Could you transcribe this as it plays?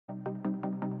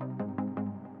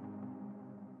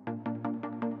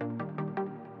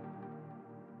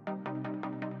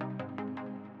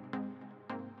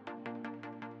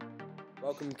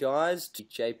Welcome, guys, to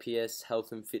JPS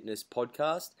Health and Fitness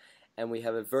Podcast, and we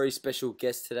have a very special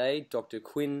guest today, Dr.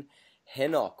 Quinn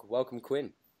Henoch. Welcome,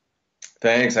 Quinn.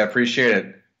 Thanks, I appreciate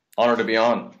it. Honored to be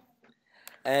on.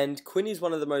 And Quinn is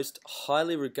one of the most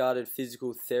highly regarded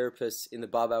physical therapists in the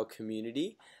barbell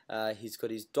community. He's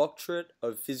got his doctorate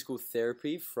of physical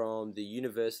therapy from the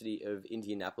University of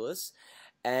Indianapolis,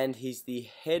 and he's the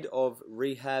head of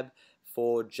rehab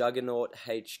for Juggernaut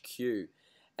HQ.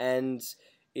 And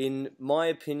in my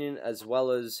opinion, as well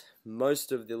as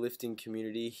most of the lifting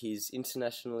community, he's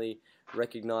internationally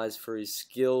recognized for his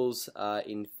skills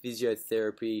in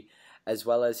physiotherapy, as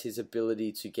well as his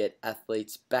ability to get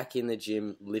athletes back in the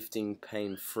gym lifting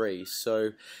pain-free. So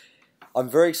I'm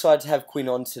very excited to have Quinn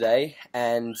on today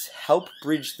and help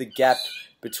bridge the gap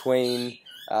between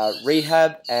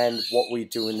rehab and what we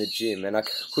do in the gym. And I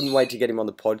couldn't wait to get him on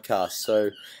the podcast.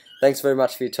 So thanks very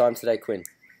much for your time today, Quinn.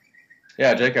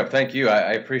 Yeah, Jacob, thank you.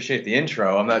 I appreciate the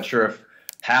intro. I'm not sure if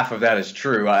half of that is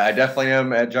true. I definitely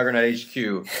am at Juggernaut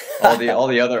HQ. All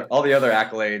the other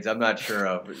accolades, I'm not sure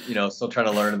of. Still trying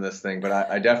to learn in this thing, but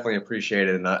I definitely appreciate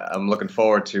it, and I'm looking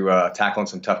forward to tackling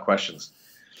some tough questions.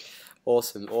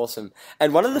 Awesome.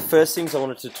 And one of the first things I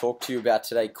wanted to talk to you about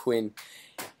today, Quinn,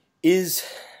 is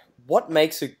what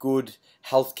makes a good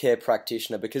healthcare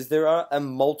practitioner, because there are a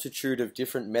multitude of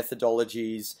different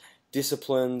methodologies,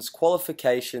 disciplines,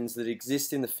 qualifications that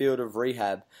exist in the field of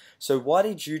rehab. So why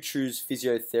did you choose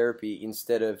physiotherapy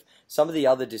instead of some of the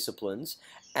other disciplines?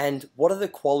 And what are the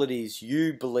qualities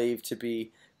you believe to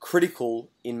be critical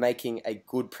in making a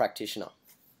good practitioner?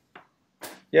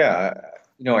 Yeah,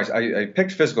 I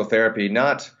picked physical therapy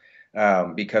not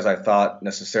because I thought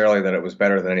necessarily that it was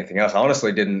better than anything else. I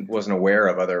honestly wasn't aware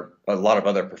of a lot of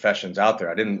other professions out there.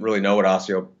 I didn't really know what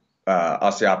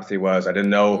osteopathy was. I didn't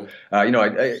know,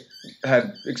 I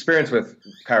had experience with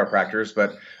chiropractors,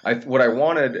 but what I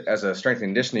wanted as a strength and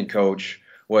conditioning coach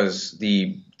was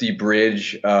the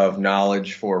bridge of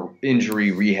knowledge for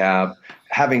injury rehab.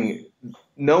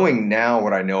 Knowing now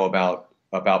what I know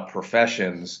about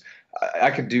professions,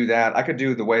 I could do that. I could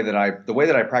do the way that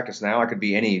I practice now. I could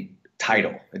be any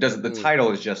title. It doesn't. The title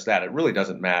is just that. It really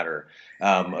doesn't matter.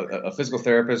 A physical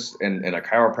therapist and a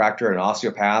chiropractor, an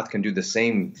osteopath can do the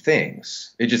same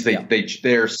things. It just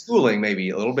their schooling may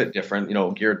be a little bit different,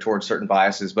 geared towards certain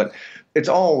biases, but it's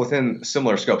all within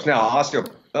similar scopes. Now,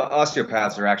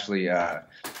 osteopaths are actually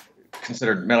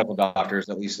considered medical doctors,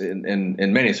 at least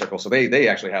in many circles. So they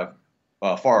actually have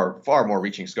far more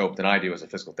reaching scope than I do as a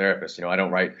physical therapist. I don't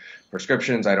write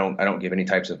prescriptions. I don't give any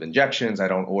types of injections. I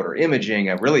don't order imaging.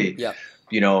 I really. Yeah.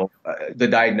 The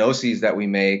diagnoses that we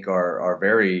make are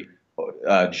very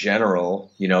general,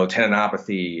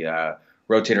 tendinopathy,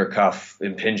 rotator cuff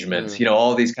impingement,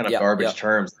 all these kind of garbage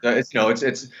terms.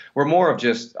 We're more of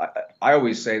just, I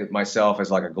always say that myself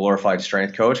as like a glorified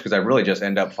strength coach, because I really just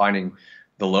end up finding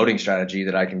the loading strategy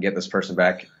that I can get this person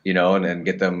back, and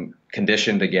get them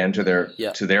conditioned again to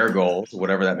their goals,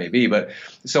 whatever that may be. But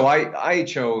so I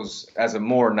chose, as a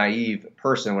more naive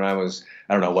person when I was,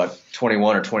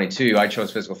 21 or 22, I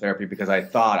chose physical therapy because I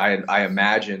thought I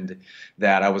imagined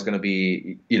that I was going to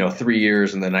be, 3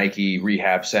 years in the Nike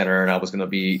rehab center, and I was going to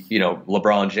be,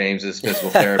 LeBron James's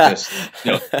physical therapist,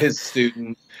 his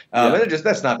student.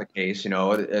 That's not the case,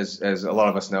 as a lot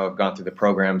of us know, have gone through the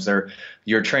programs.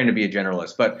 You're trained to be a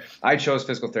generalist, but I chose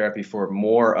physical therapy for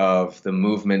more of the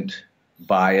movement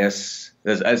bias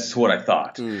as to what I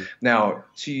thought. Now,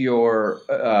 to your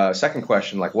second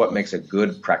question, like what makes a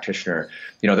good practitioner,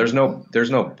 there's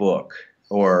no book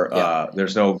or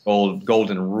there's no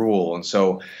golden rule, and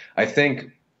so I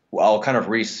think I'll kind of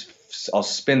I'll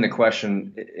spin the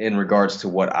question in regards to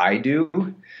what I do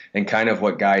and kind of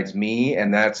what guides me.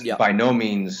 And that's by no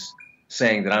means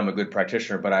saying that I'm a good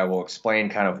practitioner, but I will explain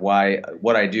kind of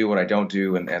what I do, what I don't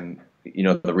do, and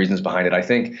the reasons behind it. I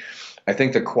think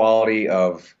the quality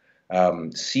of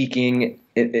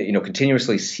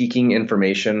continuously seeking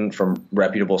information from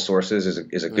reputable sources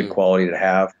is a good quality to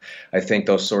have. I think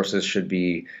those sources should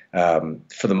be,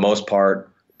 for the most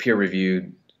part, peer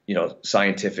reviewed,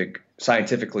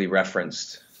 scientifically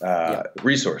referenced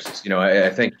resources. I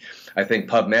think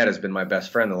PubMed has been my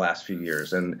best friend the last few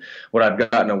years, and what I've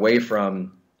gotten away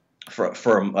from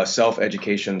a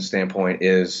self-education standpoint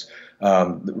is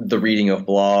the reading of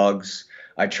blogs.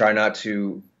 I try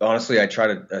to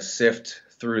sift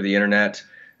through the internet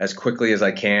as quickly as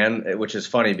I can, which is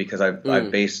funny because I've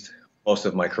based most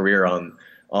of my career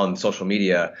on social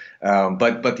media,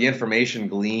 but the information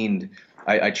gleaned,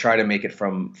 I try to make it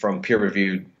from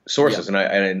peer-reviewed sources, and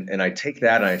I take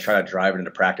that and I try to drive it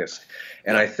into practice.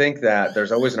 And I think that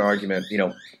there's always an argument,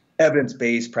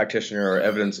 evidence-based practitioner or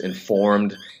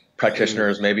evidence-informed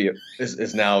practitioners maybe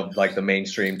is now like the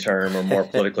mainstream term or more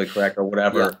politically correct or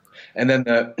whatever. Yeah. And then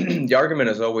the argument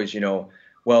is always,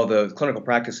 well, the clinical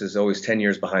practice is always 10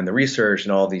 years behind the research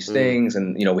and all these things.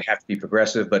 And, we have to be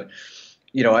progressive. But,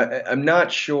 I'm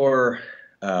not sure.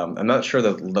 I'm not sure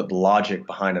the logic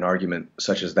behind an argument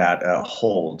such as that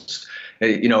holds.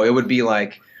 It would be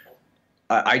like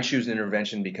I choose an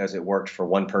intervention because it worked for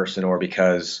one person or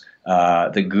because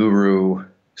the guru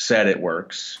said it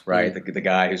works, right? The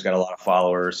guy who's got a lot of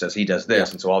followers says he does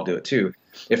this, and so I'll do it too.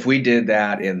 If we did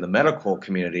that in the medical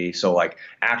community, so like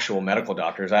actual medical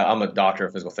doctors, I'm a doctor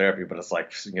of physical therapy, but it's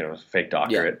like, fake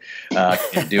doctorate.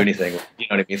 Can't do anything. You know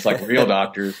what I mean? It's like real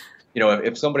doctors.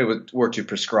 If somebody were to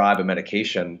prescribe a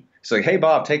medication, it's like, hey,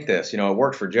 Bob, take this. It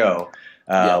worked for Joe.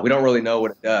 We don't really know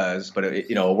what it does, but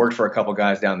it worked for a couple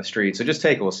guys down the street. So just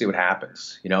take it. We'll see what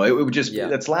happens. It would just,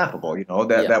 that's laughable.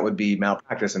 That would be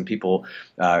malpractice and people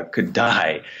could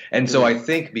die. And so I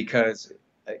think because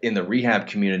in the rehab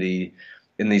community,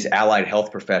 in these allied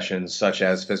health professions, such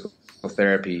as physical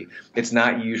therapy, it's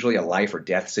not usually a life or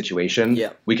death situation.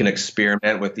 Yeah. We can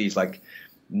experiment with these like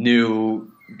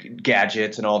new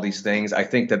gadgets and all these things. I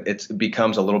think that it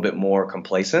becomes a little bit more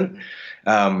complacent.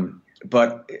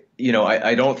 But,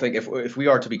 I don't think if we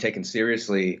are to be taken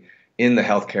seriously in the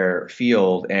healthcare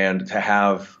field and to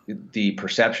have the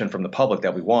perception from the public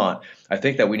that we want, I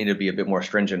think that we need to be a bit more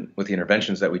stringent with the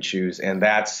interventions that we choose. And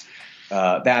that's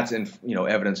in,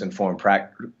 evidence-informed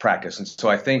practice. And so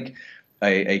I think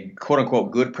a quote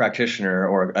unquote good practitioner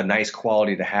or a nice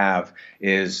quality to have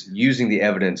is using the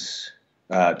evidence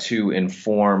to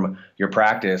inform your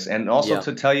practice and also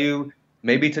to tell you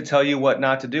what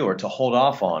not to do or to hold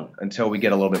off on until we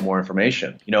get a little bit more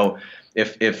information.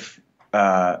 If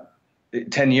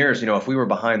 10 years, if we were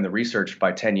behind the research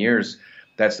by 10 years,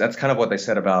 that's kind of what they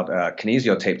said about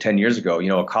kinesio tape 10 years ago.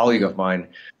 A colleague of mine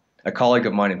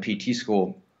in PT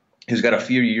school who's got a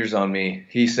few years on me,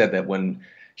 he said that when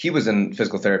he was in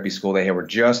physical therapy school, they were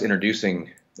just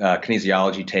introducing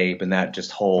kinesiology tape and that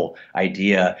just whole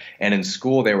idea. And in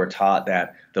school, they were taught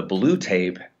that the blue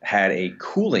tape had a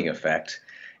cooling effect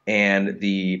and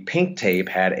the pink tape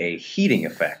had a heating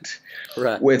effect,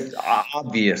 right, with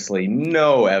obviously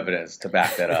no evidence to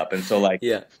back that up. And so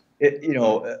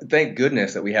thank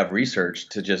goodness that we have research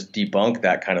to just debunk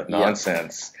that kind of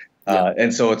nonsense.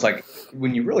 And so it's like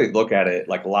when you really look at it,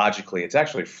 like logically, it's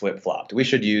actually flip-flopped. We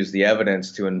should use the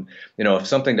evidence to, if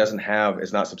something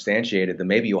is not substantiated, then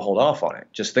maybe you'll hold off on it.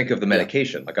 Just think of the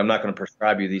medication. Like I'm not going to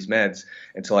prescribe you these meds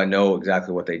until I know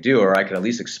exactly what they do, or I can at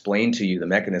least explain to you the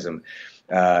mechanism.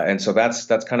 And so that's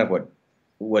kind of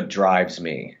what drives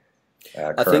me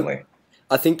currently.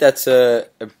 I think that's a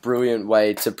brilliant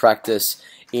way to practice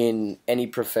in any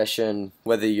profession,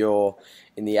 whether you're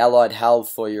in the allied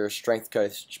health or you're a strength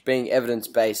coach, being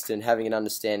evidence-based and having an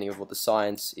understanding of what the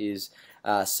science is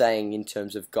saying in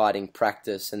terms of guiding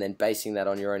practice and then basing that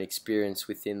on your own experience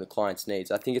within the client's needs.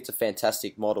 I think it's a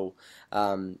fantastic model,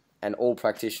 and all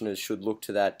practitioners should look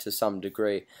to that to some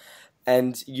degree.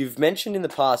 And you've mentioned in the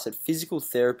past that physical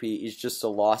therapy is just a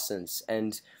license,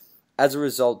 and as a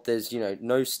result, there's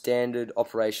no standard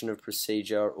operation of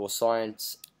procedure or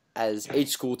science, as each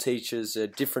school teaches a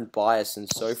different bias and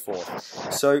so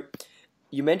forth. So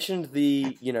you mentioned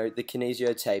the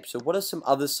kinesio tape. So what are some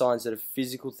other signs that a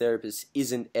physical therapist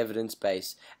isn't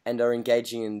evidence-based and are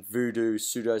engaging in voodoo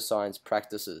pseudoscience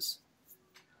practices?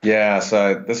 Yeah,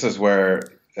 so this is where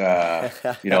I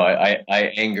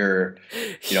anger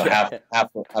half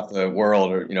the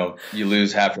world, or you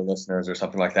lose half your listeners or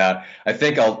something like that. I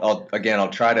think I'll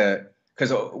try to.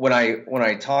 Because when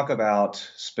I talk about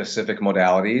specific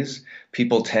modalities,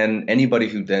 anybody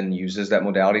who then uses that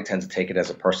modality tends to take it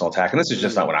as a personal attack. And this is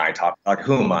just not when I talk. Like,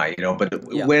 who am I? But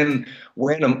when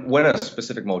a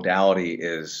specific modality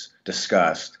is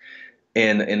discussed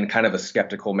in kind of a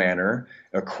skeptical manner,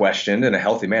 or questioned in a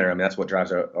healthy manner, I mean that's what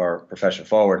drives our profession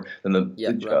forward. Then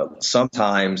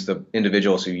sometimes the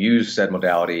individuals who use said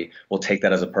modality will take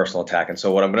that as a personal attack. And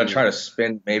so what I'm going to try to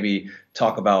spin, maybe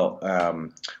talk about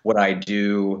what I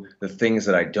do, the things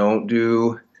that I don't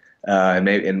do,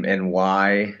 and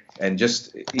why, and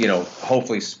just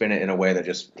hopefully spin it in a way that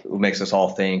just makes us all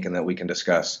think and that we can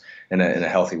discuss in a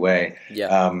healthy way.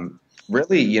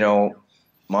 Really,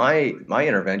 my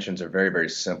interventions are very, very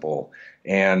simple.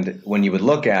 And when you would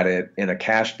look at it in a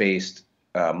cash-based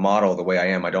model, the way I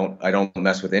am, I don't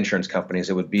mess with insurance companies.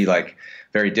 It would be like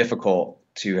very difficult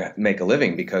to make a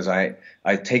living because I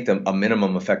take a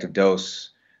minimum effective dose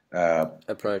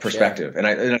approach, perspective. And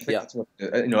I think that's what,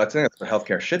 I think that's what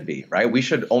healthcare should be, right? We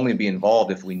should only be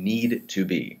involved if we need to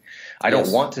be. I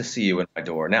don't want to see you in my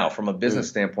door. Now, from a business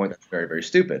standpoint, that's very, very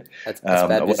stupid. That's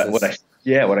bad business.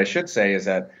 What I should say is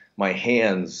that my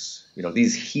hands,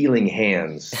 these healing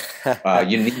hands,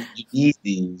 you need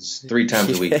these 3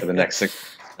 times a week for the next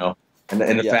 6 months. And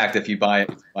in fact, if you buy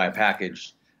a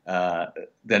package,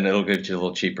 then it'll get you a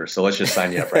little cheaper. So let's just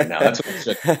sign you up right now. That's what it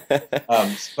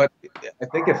should. But I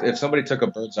think if somebody took a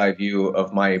bird's eye view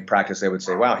of my practice, they would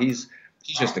say, wow, he's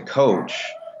just a coach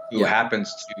who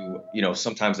happens to,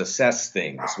 sometimes assess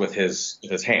things with his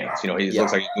hands. He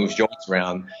looks like he moves joints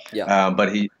around,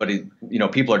 but he,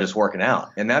 people are just working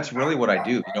out. And that's really what I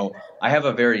do. I have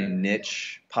a very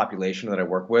niche population that I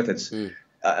work with.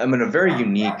 I'm in a very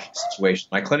unique situation.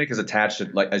 My clinic is attached to,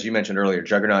 like, as you mentioned earlier,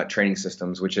 Juggernaut Training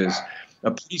Systems, which is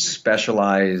a pretty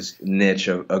specialized niche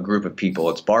of a group of people.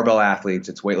 It's barbell athletes,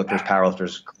 it's weightlifters,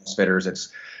 powerlifters, CrossFitters,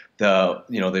 it's the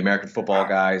American football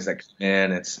guys that come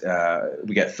in. It's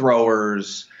we get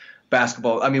throwers,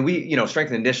 basketball. I mean, we strength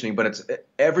and conditioning, but it's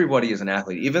everybody is an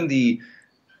athlete. Even we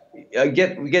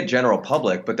get general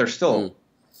public, but they're still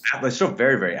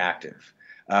very, very active.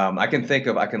 I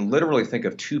can literally think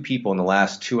of 2 people in the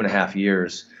last 2.5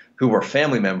 years who were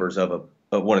family members of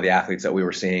one of the athletes that we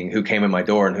were seeing, who came in my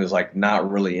door and who's like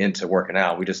not really into working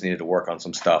out. We just needed to work on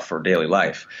some stuff for daily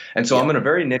life. And so I'm in a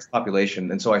very niche population.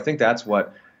 And so I think that's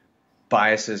what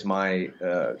biases my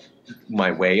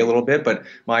way a little bit. But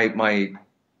my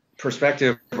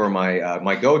perspective or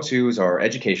my go-tos are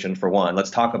education, for one.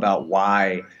 Let's talk about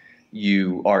why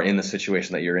you are in the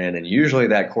situation that you're in, and usually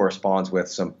that corresponds with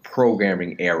some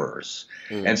programming errors.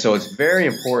 And so it's very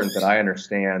important that I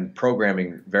understand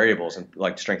programming variables, and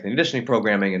like strength and conditioning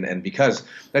programming, and because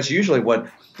that's usually what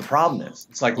the problem is.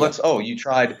 It's like, you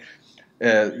tried,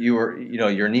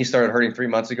 your knee started hurting 3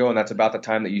 months ago, and that's about the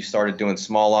time that you started doing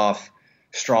small off,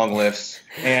 strong lifts,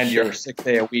 and your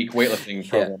 6-day-a-week weightlifting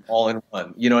program all in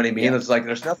one. You know what I mean? It's like,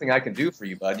 there's nothing I can do for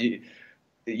you, bud.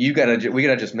 We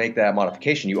gotta just make that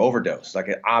modification. You overdose,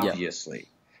 obviously.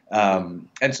 And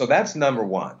so that's number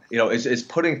one, is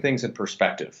putting things in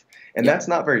perspective. And that's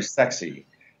not very sexy,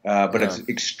 but it's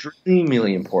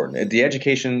extremely important. The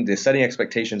education, the setting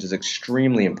expectations is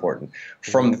extremely important.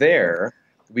 From there,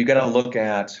 we've got to look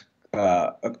at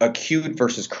acute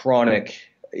versus chronic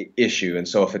issue. And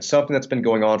so if it's something that's been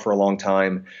going on for a long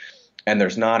time and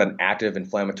there's not an active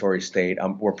inflammatory state,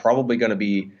 we're probably going to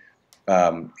be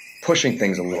pushing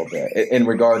things a little bit in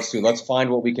regards to, let's find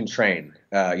what we can train.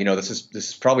 This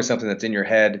is probably something that's in your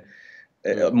head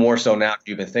more so now.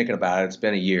 You've been thinking about it. It's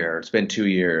been a year, it's been 2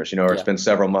 years, or it's been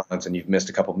several months, and you've missed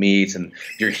a couple meets, and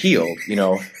you're healed,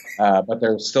 but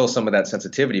there's still some of that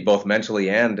sensitivity, both mentally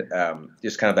and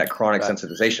just kind of that chronic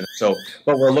sensitization. So,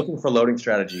 but we're looking for loading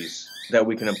strategies that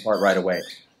we can impart right away.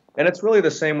 And it's really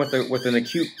the same with an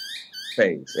acute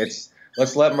phase. It's,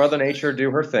 let's let Mother Nature do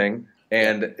her thing.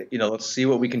 And, let's see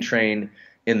what we can train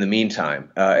in the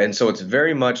meantime. And so it's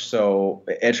very much so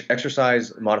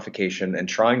exercise modification and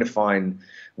trying to find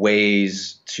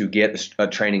ways to get a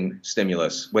training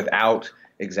stimulus without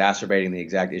exacerbating the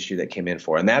exact issue that came in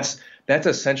for. And that's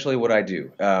essentially what I do.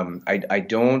 I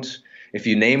don't, if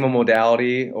you name a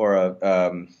modality or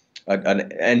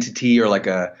an entity or like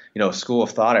a school of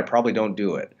thought, I probably don't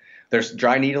do it. There's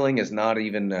dry needling is not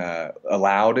even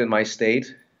allowed in my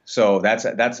state. So that's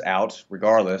out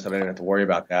regardless. I don't have to worry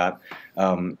about that.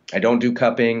 I don't do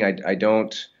cupping. I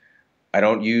don't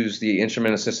use the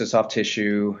instrument-assisted soft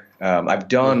tissue. I've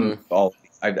done all.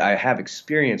 I have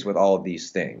experience with all of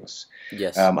these things.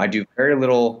 Yes. I do very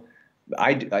little.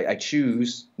 I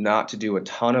choose not to do a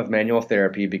ton of manual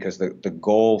therapy because the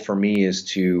goal for me is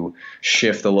to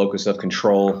shift the locus of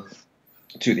control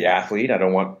to the athlete. I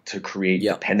don't want to create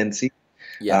dependency.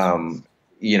 Yeah.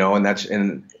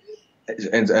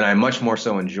 And I much more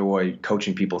so enjoy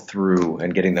coaching people through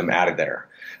and getting them out of there.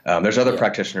 There's other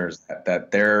practitioners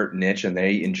that they're niche and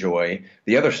they enjoy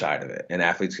the other side of it, and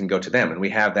athletes can go to them. And we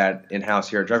have that in-house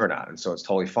here at Juggernaut, and so it's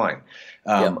totally fine.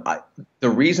 The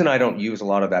reason I don't use a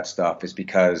lot of that stuff is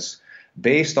because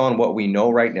based on what we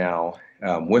know right now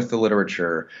with the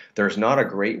literature, there's not a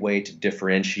great way to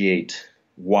differentiate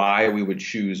why we would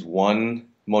choose one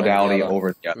modality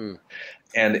over the other.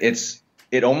 And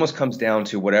it almost comes down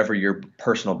to whatever your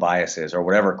personal bias is or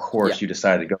whatever course you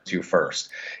decided to go to first.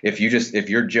 If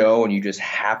you're Joe and you just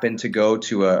happen to go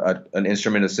to an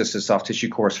instrument assisted soft tissue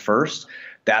course first,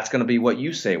 that's going to be what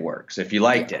you say works. If you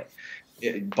liked it,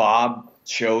 Bob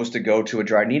chose to go to a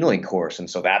dry needling course, and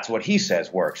so that's what he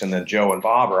says works. And then Joe and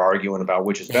Bob are arguing about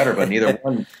which is better, but neither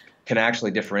one can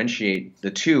actually differentiate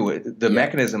the two. The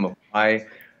mechanism of why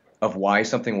of why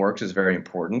something works is very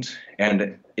important.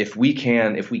 And if we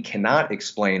cannot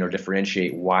explain or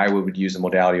differentiate why we would use a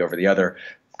modality over the other,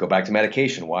 go back to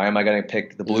medication. Why am I going to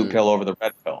pick the blue pill over the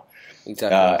red pill?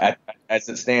 Exactly. As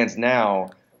it stands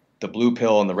now, the blue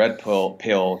pill and the red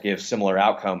pill give similar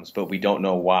outcomes, but we don't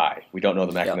know why. We don't know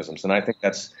the mechanisms. And I think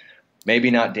that's maybe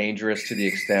not dangerous to the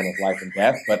extent of life and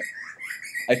death, but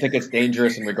I think it's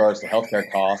dangerous in regards to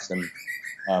healthcare costs and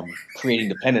creating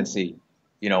dependency,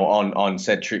 on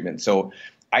said treatment. So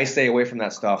I stay away from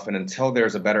that stuff. And until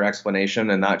there's a better explanation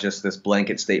and not just this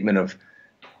blanket statement of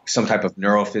some type of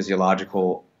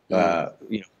neurophysiological,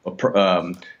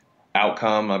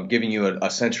 outcome, I'm giving you a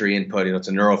sensory input. It's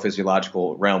a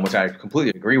neurophysiological realm, which I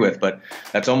completely agree with, but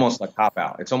that's almost a cop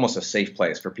out. It's almost a safe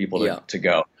place for people to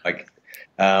go.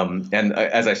 And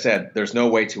as I said, there's no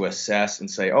way to assess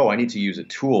and say, oh, I need to use a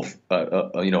tool,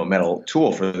 a metal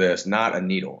tool for this, not a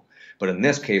needle. But in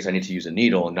this case, I need to use a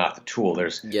needle and not the tool.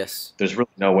 There's really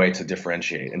no way to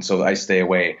differentiate. And so I stay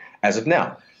away as of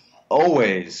now.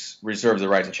 Always reserve the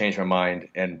right to change my mind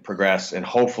and progress, and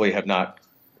hopefully have not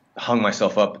hung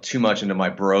myself up too much into my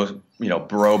bro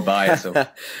bias of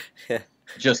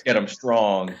just get them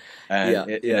strong.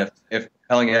 And if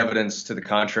compelling evidence to the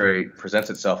contrary presents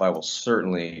itself, I will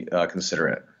certainly consider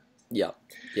it. Yeah.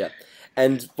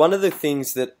 And one of the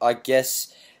things that I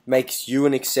guess makes you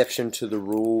an exception to the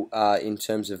rule in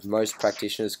terms of most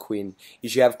practitioners, Quinn,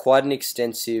 is you have quite an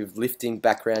extensive lifting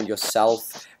background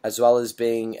yourself, as well as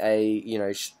being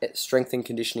a strength and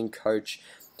conditioning coach.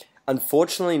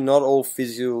 Unfortunately, not all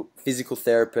physical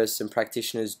therapists and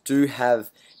practitioners do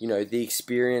have the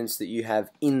experience that you have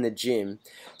in the gym.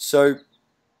 So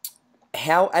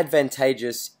how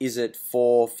advantageous is it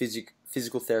for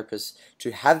physical therapists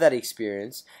to have that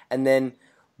experience? And then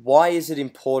why is it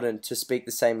important to speak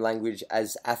the same language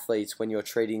as athletes when you're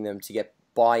treating them to get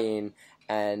buy-in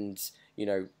and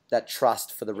that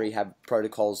trust for the rehab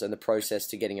protocols and the process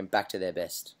to getting them back to their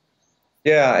best?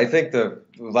 Yeah, I think the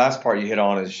last part you hit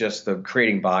on is just the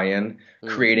creating buy-in,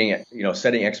 creating,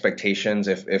 setting expectations.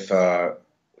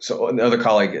 So another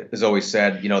colleague has always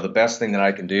said, the best thing that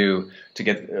I can do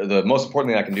the most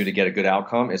important thing I can do to get a good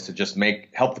outcome is to just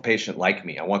help the patient like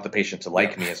me. I want the patient to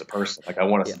like me as a person. Like I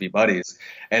want us to be buddies,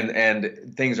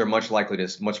 and things are much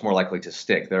more likely to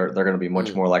stick. They're going to be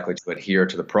much more likely to adhere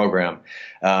to the program.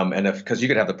 Because you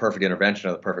could have the perfect intervention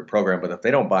or the perfect program, but if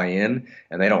they don't buy in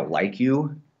and they don't like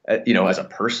you, as a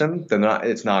person, then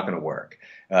it's not going to work.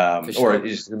 Or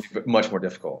it's going to be much more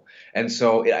difficult. And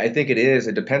so I think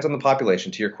it depends on the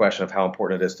population, to your question of how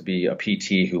important it is to be a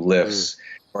PT who lifts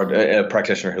or a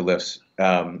practitioner who lifts.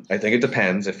 I think it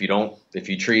depends. If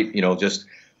you treat, just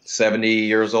 70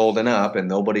 years old and up and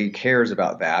nobody cares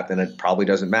about that, then it probably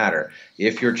doesn't matter.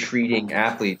 If you're treating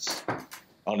athletes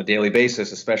on a daily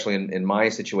basis, especially in my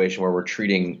situation where we're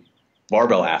treating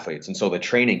barbell athletes, and so the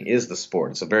training is the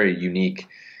sport. It's a very unique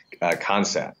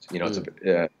concept.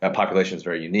 That population is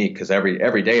very unique because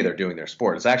every day they're doing their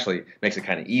sport. It actually makes it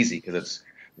kind of easy because it's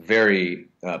very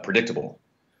predictable.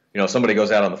 Somebody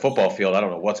goes out on the football field, I don't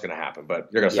know what's going to happen, but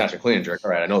you're going to snatch a clean and jerk.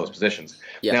 All right, I know those positions.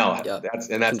 That's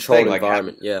controlled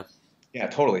environment. Yeah,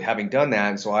 totally. Having done that,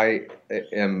 and so I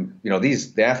am.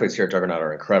 The athletes here at Juggernaut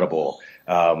are incredible.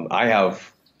 I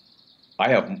have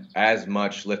as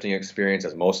much lifting experience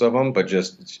as most of them, but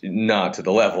just not to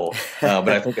the level. But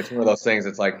I think it's one of those things.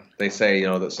 It's like they say,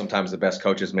 that sometimes the best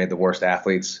coaches made the worst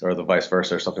athletes, or the vice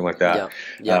versa, or something like that.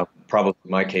 Probably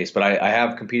my case. But I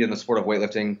have competed in the sport of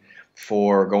weightlifting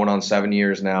for going on 7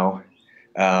 years now.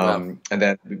 And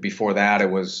then before that,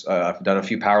 it was I've done a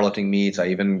few powerlifting meets. I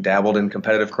even dabbled in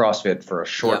competitive CrossFit for a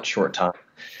short time.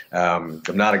 I'm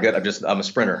a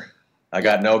sprinter. I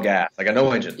got no gas. I got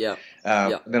no engine.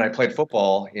 Then I played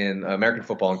football in American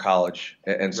football in college,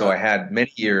 and so I had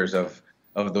many years of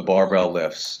the barbell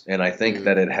lifts, and I think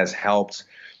that it has helped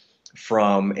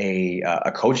from a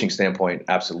coaching standpoint,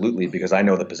 absolutely, because I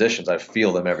know the positions. I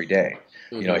feel them every day.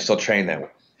 I still train that way.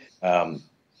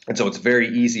 And so it's very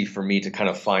easy for me to kind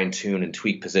of fine tune and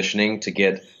tweak positioning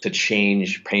to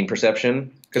change pain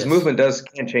perception, because movement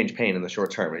can change pain in the short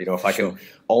term. If I can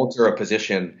alter a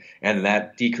position and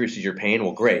that decreases your pain,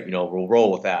 well, great. We'll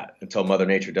roll with that until Mother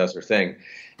Nature does her thing.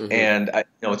 And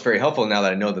it's very helpful now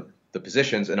that I know the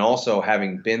positions, and also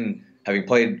having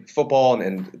played football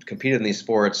and competed in these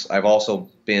sports, I've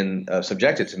also been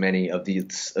subjected to many of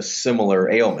these similar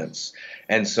ailments.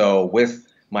 And so with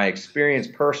my experience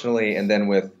personally, and then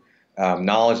with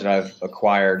knowledge that I've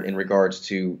acquired in regards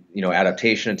to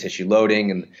adaptation and tissue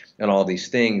loading and all these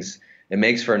things, it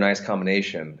makes for a nice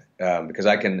combination, because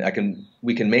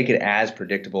we can make it as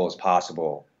predictable as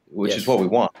possible, which is what we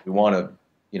want. We want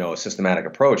to a systematic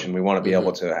approach, and we want to be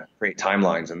able Hmm. to create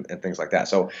timelines and things like that.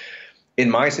 So in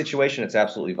my situation, it's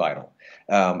absolutely vital.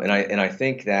 And I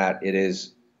think that it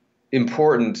is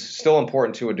important, still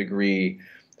important to a degree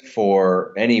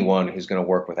for anyone who's going to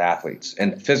work with athletes.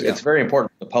 And Yeah. it's very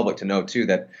important for the public to know too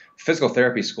that physical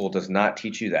therapy school does not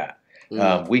teach you that.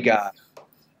 Mm.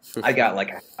 I got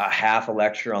like a half a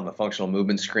lecture on the functional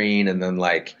movement screen, and then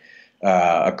like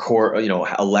a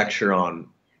lecture on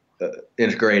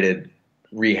integrated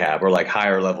rehab or like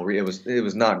higher level. It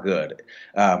was not good.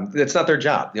 It's not their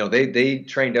job. They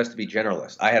trained us to be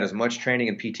generalists. I had as much training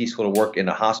in PT school to work in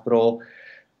a hospital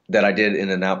that I did in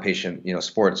an outpatient,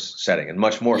 sports setting, and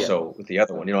much more Yeah. so with the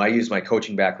other one. I used my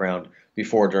coaching background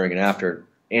before, during, and after,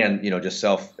 and just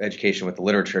self education with the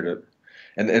literature to.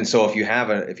 And so if you have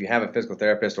a physical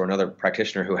therapist or another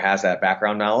practitioner who has that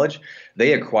background knowledge,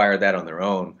 they acquire that on their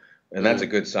own, and that's a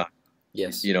good sign.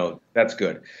 Yes. That's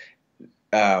good.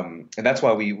 And that's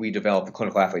why we developed the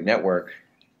Clinical Athlete Network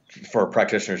for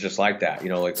practitioners just like that.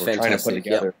 Like It's we're trying to put fantastic.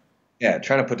 together, yeah,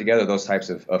 trying to put together those types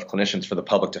of clinicians for the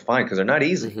public to find, because they're not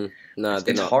easy. Hmm. No,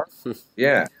 they're It's not. hard.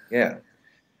 Yeah, yeah.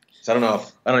 So I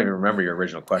don't even remember your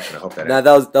original question. I hope that No,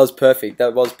 answers. that was perfect.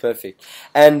 That was perfect.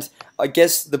 And I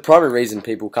guess the primary reason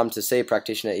people come to see a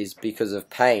practitioner is because of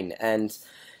pain. And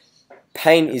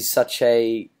pain is such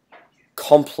a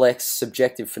complex,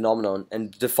 subjective phenomenon,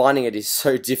 and defining it is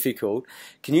so difficult.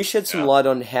 Can you shed some Yeah. light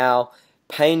on how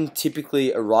pain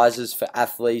typically arises for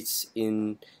athletes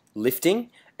in lifting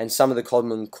and some of the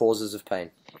common causes of pain?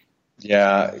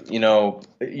 Yeah,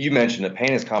 you mentioned that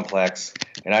pain is complex,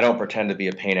 and I don't pretend to be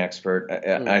a pain expert.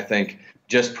 Mm. I think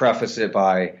just preface it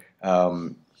by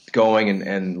going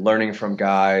and learning from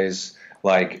guys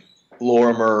like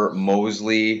Lorimer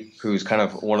Moseley, who's kind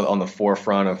of on the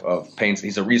forefront of pain.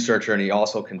 He's a researcher, and he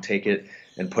also can take it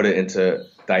and put it into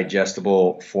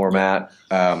digestible format.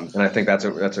 And I think that's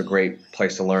a great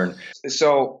place to learn.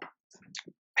 So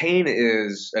pain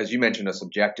is, as you mentioned, a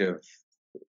subjective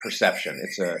perception.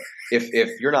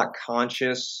 If you're not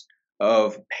conscious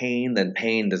of pain, then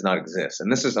pain does not exist.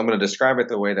 And I'm going to describe it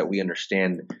the way that we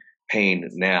understand pain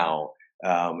now,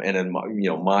 and in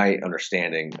my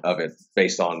understanding of it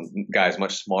based on guys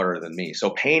much smarter than me.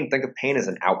 So think of pain as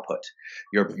an output.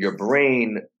 Your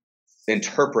brain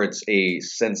interprets a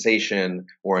sensation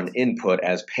or an input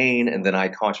as pain, and then I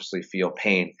consciously feel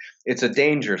pain. It's a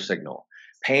danger signal.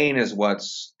 Pain is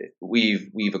what's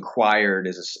we've acquired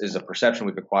is a perception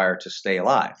we've acquired to stay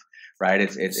alive, right?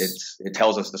 It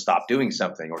tells us to stop doing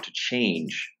something or to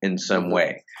change in some Hmm.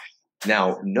 way.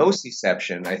 Now,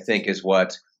 nociception, I think, is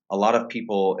what a lot of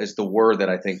people is the word that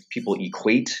I think people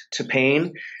equate to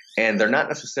pain, and they're not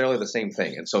necessarily the same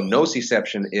thing. And so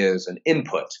nociception is an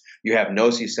input. You have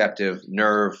nociceptive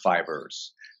nerve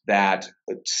fibers that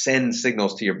send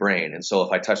signals to your brain. And so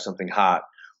if I touch something hot,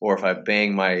 or if I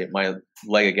bang my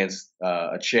leg against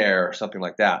a chair or something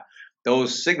like that,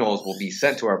 those signals will be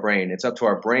sent to our brain. It's up to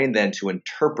our brain then to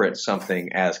interpret something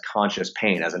as conscious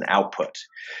pain, as an output.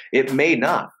 It may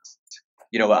not.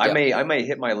 Yeah. I may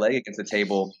hit my leg against the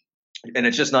table, and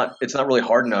it's not really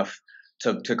hard enough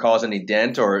to cause any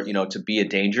dent or to be a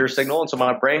danger signal, and so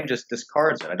my brain just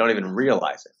discards it. I don't even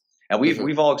realize it. And Hmm.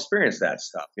 we've all experienced that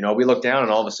stuff. We look down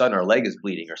and all of a sudden our leg is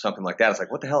bleeding or something like that. It's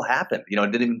like, what the hell happened? I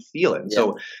didn't even feel it. And Yeah.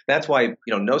 so that's why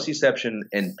nociception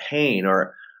and pain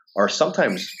are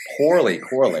sometimes poorly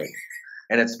correlated.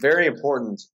 And it's very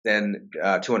important then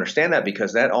to understand that,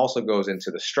 because that also goes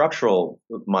into the structural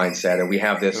mindset. And we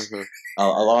have this Hmm. a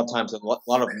lot of times. A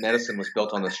lot of medicine was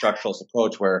built on the structuralist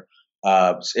approach, where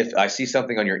if I see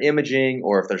something on your imaging,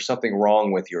 or if there's something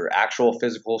wrong with your actual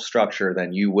physical structure,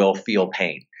 then you will feel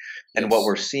pain. And what Yes.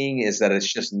 we're seeing is that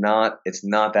it's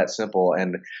not that simple.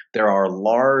 And there are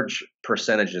large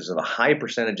percentages, of the high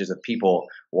percentages of people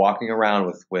walking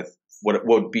around with what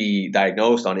would be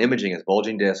diagnosed on imaging as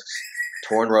bulging discs,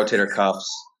 torn rotator cuffs,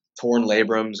 torn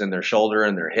labrums in their shoulder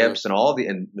and their Mm. hips, and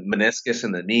and the meniscus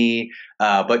in the knee,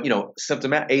 but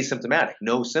asymptomatic,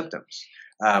 no symptoms.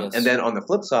 And Yes. then on the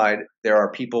flip side, there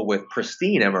are people with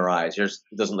pristine MRIs.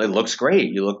 It looks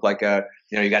great. You look like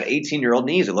you got 18-year-old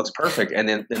knees. It looks perfect. And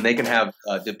then they can have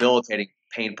debilitating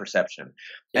pain perception.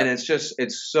 And Yeah.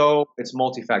 it's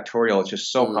multifactorial. It's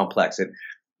just so Mm. complex.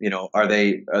 Are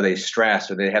they stressed?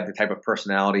 Or they have the type of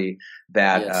personality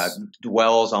that Yes.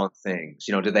 dwells on things?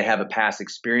 Do they have a past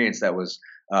experience that was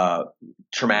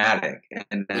traumatic?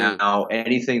 And Mm. now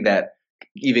anything that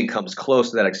even comes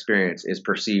close to that experience is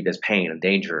perceived as pain and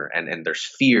danger, and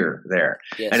there's fear there.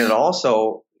 And it Yes.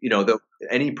 also,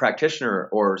 any practitioner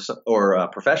or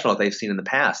professional that they've seen in the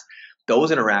past,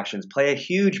 those interactions play a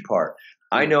huge part.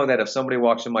 I Mm. know that if somebody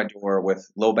walks in my door with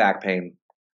low back pain,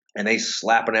 and they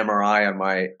slap an MRI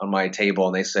on my table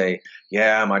and they say,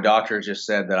 "Yeah, my doctor just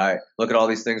said that I look at all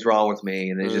these things wrong with me,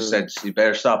 and they just Mm. said you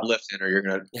better stop lifting, or you're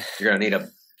gonna need a,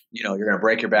 you're gonna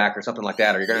break your back or something like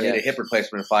that, or you're gonna Yeah. need a hip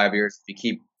replacement in 5 years if you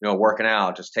keep working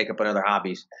out. Just take up another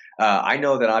hobbies." I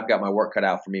know that I've got my work cut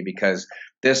out for me because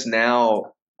this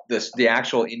now. The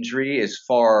actual injury is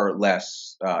far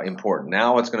less important.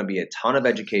 Now it's going to be a ton of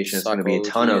education. It's going to be a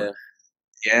ton Psychology. of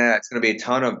Yeah. yeah, it's going to be a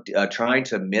ton of trying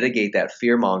to mitigate that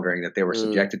fear mongering that they were Mm.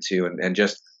 subjected to, and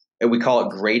just we call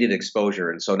it graded exposure.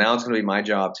 And so now it's going to be my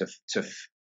job to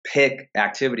pick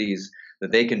activities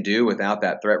that they can do without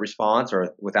that threat response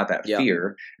or without that Yeah.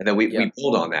 fear, and then we Yeah.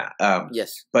 build on that.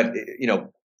 Yes. But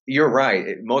you're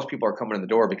right. Most people are coming in the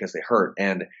door because they hurt,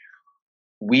 and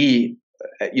we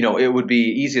it would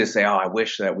be easy to say, oh, I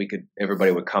wish that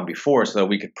everybody would come before so that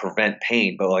we could prevent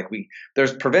pain. But like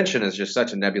there's prevention is just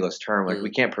such a nebulous term. Like we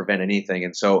can't prevent anything.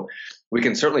 And so we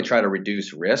can certainly try to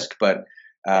reduce risk, but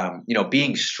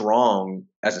being strong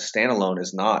as a standalone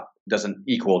doesn't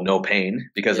equal no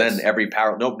pain, because Yes. then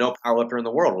no powerlifter in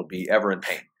the world would be ever in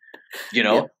pain,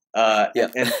 Yep.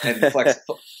 Yep. and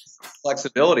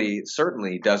flexibility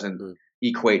certainly doesn't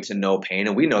equate to no pain.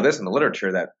 And we know this in the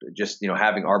literature that just,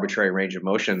 having arbitrary range of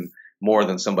motion more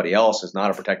than somebody else is not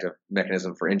a protective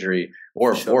mechanism for injury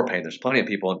or pain. There's plenty of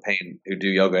people in pain who do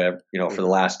yoga, for the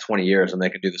last 20 years, and they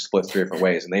can do the splits 3 different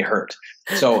ways and they hurt.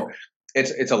 So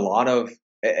it's a lot of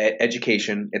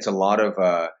education. It's a lot of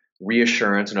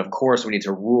reassurance. And of course, we need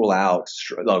to rule out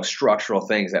structural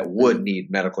things that would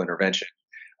need medical intervention.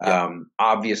 Yeah.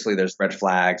 Obviously there's red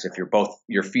flags. If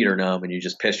your feet are numb and you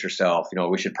just pissed yourself,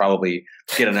 we should probably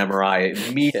get an MRI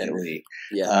immediately.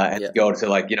 And go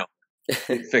to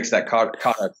fix that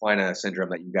cauda syndrome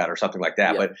that you got or something like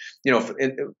that. Yeah. But,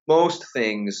 most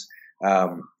things,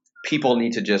 people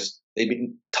need to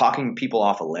talking people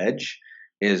off a ledge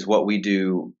is what we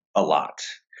do a lot.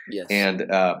 Yes. And,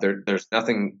 there's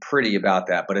nothing pretty about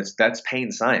that, but that's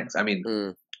pain science. I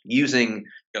mean, using,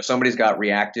 somebody's got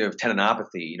reactive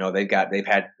tendinopathy, they've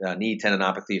had knee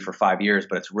tendinopathy for 5 years,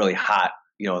 but it's really hot,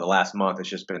 the last month it's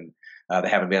just been, they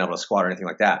haven't been able to squat or anything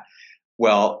like that.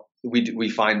 Well, we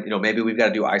find, maybe we've got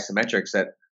to do isometrics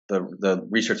that the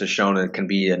research has shown it can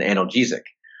be an analgesic.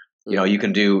 You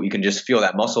can just feel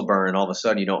that muscle burn, and all of a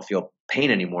sudden you don't feel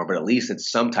pain anymore, but at least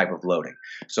it's some type of loading.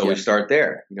 So we start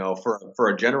there. For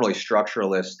a generally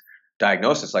structuralist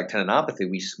diagnosis like tendinopathy,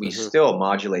 we still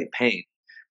modulate pain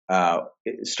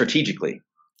strategically.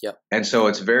 Yep. And so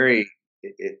it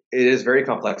is very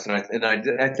complex, and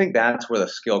I think that's where the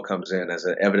skill comes in as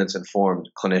an evidence-informed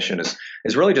clinician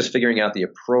is really just figuring out the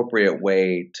appropriate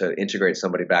way to integrate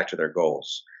somebody back to their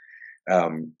goals.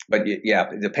 But yeah,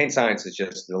 the pain science is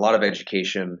just a lot of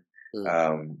education,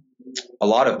 a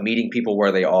lot of meeting people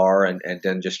where they are, and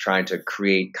then just trying to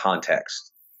create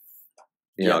context,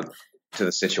 to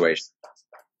the situation.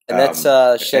 And that's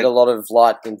shed a lot of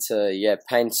light into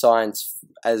pain science,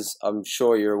 as I'm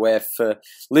sure you're aware, for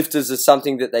lifters is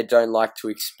something that they don't like to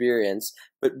experience.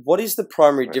 But what is the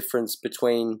primary difference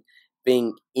between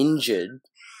being injured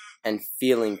and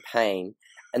feeling pain?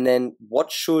 And then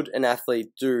what should an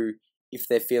athlete do if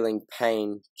they're feeling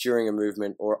pain during a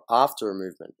movement or after a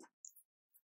movement?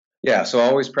 Yeah, so I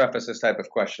always preface this type of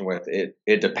question with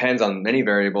it depends on many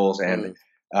variables, and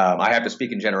I have to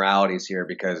speak in generalities here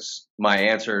because my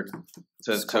answer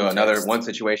to one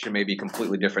situation may be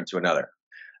completely different to another.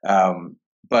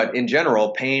 But in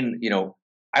general, pain,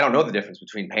 I don't know the difference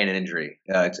between pain and injury.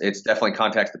 It's definitely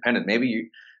context dependent.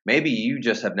 Maybe you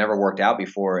just have never worked out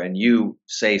before and you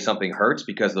say something hurts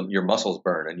because your muscles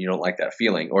burn and you don't like that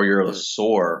feeling, or you're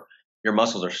sore. Your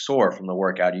muscles are sore from the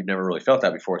workout. You've never really felt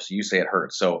that before, so you say it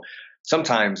hurts. So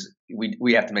sometimes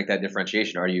we have to make that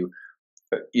differentiation.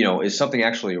 Is something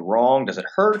actually wrong? Does it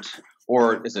hurt,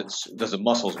 or does the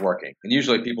muscles working? And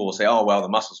usually people will say, "Oh, well, the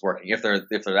muscles working." If they're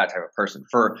that type of person.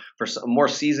 For a more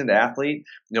seasoned athlete,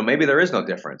 maybe there is no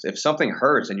difference. If something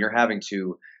hurts and you're having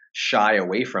to shy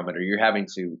away from it, or you're having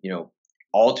to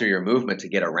alter your movement to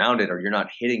get around it, or you're not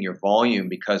hitting your volume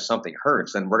because something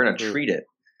hurts, then we're going to treat it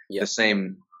the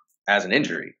same as an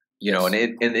injury. And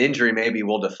the injury maybe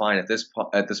we'll define at this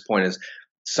point as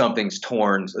something's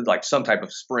torn, like some type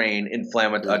of sprain,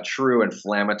 a true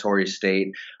inflammatory state.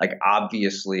 Like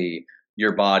obviously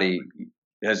your body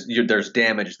there's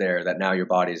damage there that now your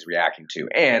body is reacting to,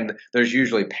 and there's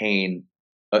usually pain,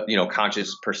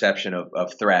 conscious perception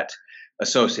of threat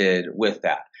associated with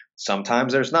that.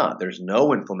 Sometimes there's not. There's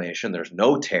no inflammation. There's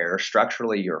no tear.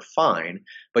 Structurally, you're fine,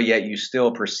 but yet you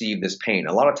still perceive this pain.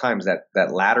 A lot of times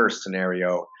that latter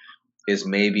scenario is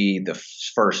maybe the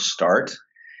first start.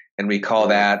 and we call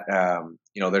that,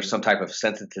 there's some type of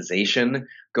sensitization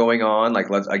going on. Like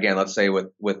let's say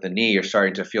with the knee, you're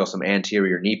starting to feel some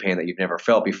anterior knee pain that you've never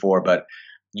felt before, but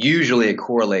usually it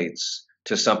correlates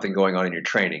to something going on in your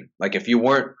training. Like if you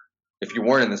weren't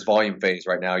in this volume phase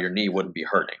right now, your knee wouldn't be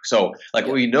hurting. So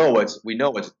we know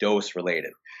it's dose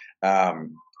related.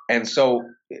 And so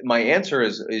my answer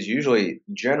is usually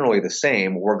generally the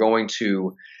same. We're going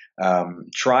to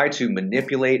try to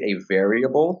manipulate a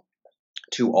variable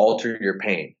to alter your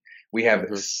pain. We have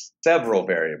several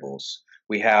variables.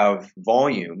 We have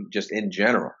volume just in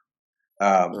general.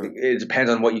 It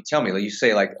depends on what you tell me. Like you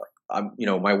say, like,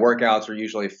 my workouts are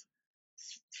usually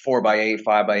 4x8,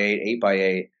 5x8,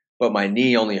 8x8, but my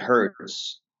knee only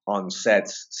hurts on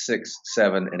sets 6,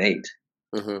 7, and 8.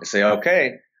 I say,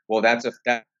 okay, well, that's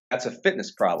a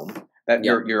fitness problem. That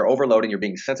you're overloading, you're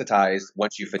being sensitized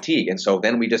once you fatigue, and so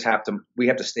then we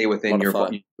have to stay within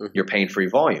your pain-free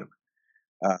volume.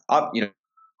 We don't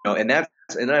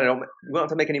have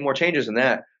to make any more changes than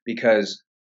that, because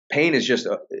pain is just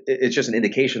an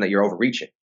indication that you're overreaching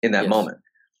in that moment.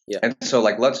 Yeah. And so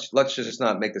let's just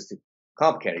not make this too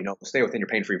complicated. Stay within your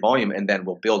pain-free volume, and then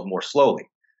we'll build more slowly.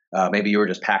 Maybe you were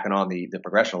just packing on the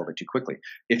progression a little bit too quickly.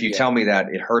 If you tell me that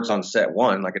it hurts on set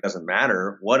 1, like it doesn't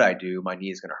matter what I do, my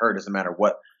knee is going to hurt. It doesn't matter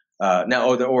what.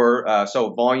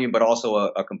 So volume, but also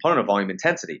a component of volume,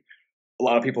 intensity. A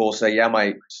lot of people will say,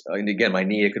 my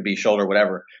knee, it could be shoulder,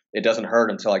 whatever. It doesn't hurt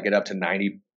until I get up to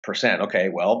 90%. Okay,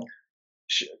 well,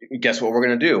 guess what we're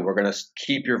going to do? We're going to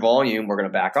keep your volume. We're going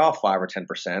to back off 5 or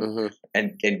 10%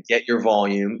 and get your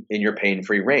volume in your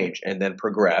pain-free range, and then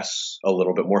progress a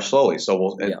little bit more slowly.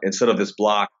 So instead of this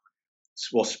block,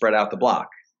 we'll spread out the block.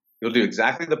 You'll do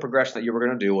exactly the progression that you were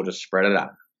going to do. We'll just spread it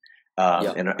out.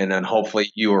 And then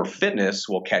hopefully your fitness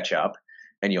will catch up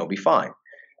and you'll be fine.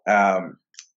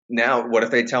 Now, what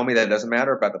if they tell me that it doesn't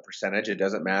matter about the percentage? It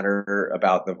doesn't matter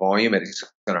about the volume. It's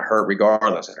going to hurt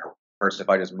regardless. It hurts if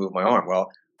I just move my arm.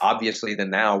 Well, obviously,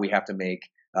 then now we have to make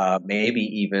maybe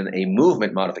even a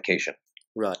movement modification.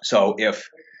 Right. So if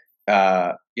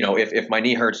my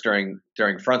knee hurts during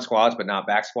front squats but not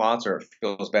back squats, or it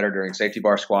feels better during safety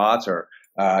bar squats, or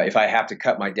if I have to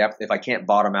cut my depth, if I can't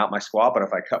bottom out my squat, but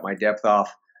if I cut my depth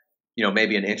off,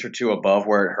 maybe an inch or two above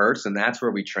where it hurts, then that's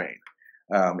where we train.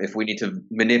 If we need to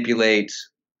manipulate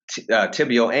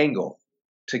tibial angle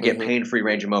to get pain-free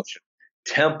range of motion,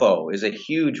 tempo is a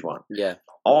huge one. Yeah.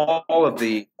 All of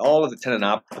the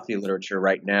tendinopathy literature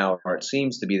right now, or it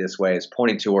seems to be this way, is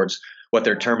pointing towards what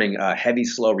they're terming heavy,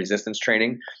 slow resistance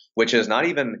training, which is not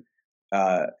even,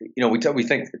 we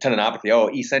think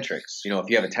tendinopathy, eccentrics. If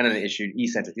you have a tendon issue,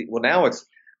 eccentric. Well, now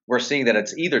we're seeing that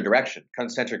it's either direction,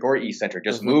 concentric or eccentric.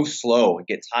 Just move slow and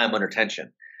get time under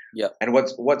tension. Yeah. And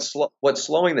what's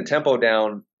slowing the tempo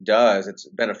down does, it's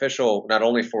beneficial not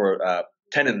only for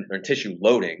tendon or tissue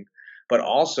loading, but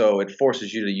also it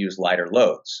forces you to use lighter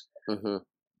loads.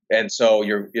 And so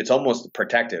it's almost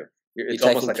protective. It's you're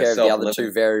almost taking like care of the other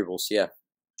two variables. Yeah.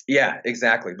 Yeah,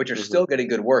 exactly. But you're still getting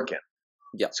good work in.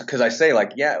 Yeah. So, because I say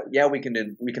we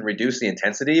can reduce the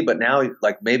intensity, but now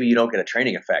maybe you don't get a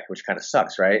training effect, which kind of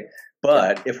sucks, right?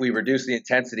 But if we reduce the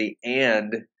intensity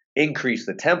and increase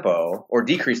the tempo, or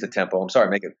decrease the tempo,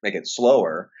 make it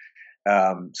slower,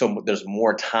 so there's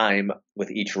more time with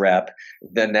each rep,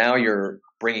 then now you're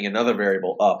bringing another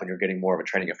variable up and you're getting more of a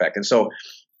training effect. And so,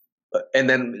 and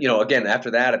then, again,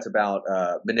 after that, it's about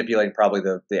manipulating probably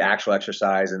the actual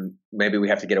exercise, and maybe we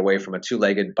have to get away from a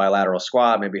 2-legged bilateral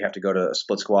squat. Maybe you have to go to a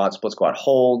split squat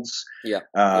holds.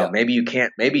 Maybe you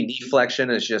can't, maybe knee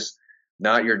flexion is just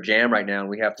not your jam right now, and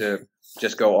we have to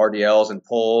just go RDLs and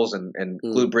pulls and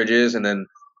glute bridges, and then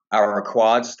our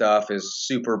quad stuff is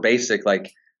super basic,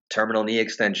 like terminal knee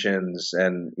extensions,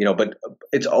 and but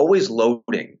it's always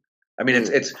loading. I mean,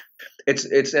 it's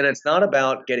not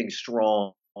about getting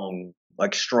strong.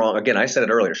 Again, I said it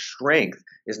earlier. Strength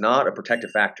is not a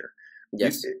protective factor.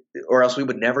 Yes. Or else we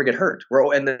would never get hurt.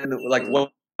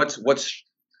 What's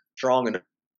strong enough?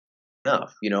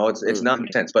 It's not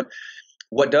intense. But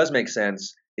what does make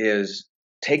sense is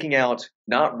taking out,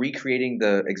 not recreating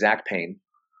the exact pain,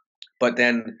 but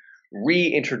then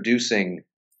reintroducing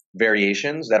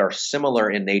variations that are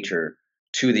similar in nature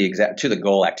to the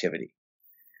goal activity.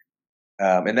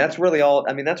 And that's really all.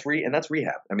 I mean, that's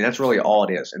rehab. I mean, that's really all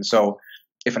it is. And so,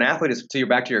 if an athlete is,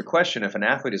 back to your question, if an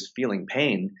athlete is feeling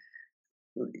pain,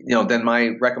 then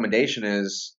my recommendation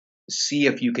is see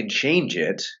if you can change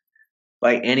it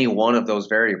by any one of those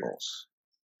variables.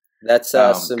 That's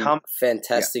some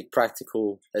fantastic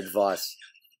practical advice.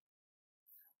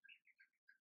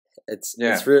 It's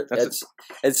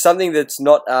something that's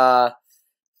not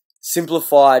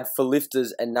simplified for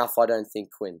lifters enough, I don't think,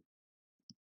 Quinn.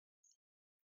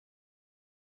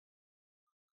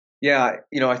 Yeah,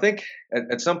 I think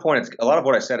at some point, a lot of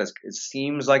what I said is it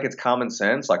seems like it's common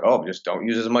sense, like, oh, just don't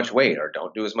use as much weight or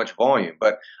don't do as much volume.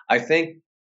 But I think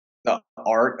the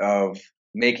art of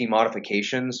making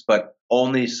modifications, but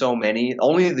only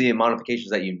the modifications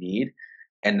that you need,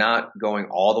 and not going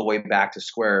all the way back to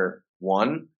square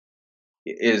one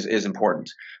is important,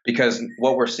 because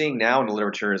what we're seeing now in the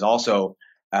literature is also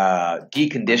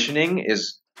deconditioning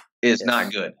is not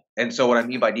Yes. good. And so what I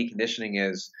mean by deconditioning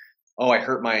is, oh, I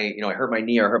hurt my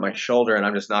knee or I hurt my shoulder, and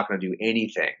I'm just not going to do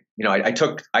anything. I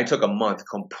took a month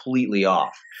completely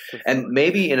off, and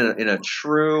maybe in a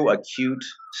true acute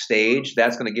stage,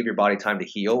 that's going to give your body time to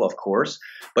heal, of course.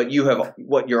 But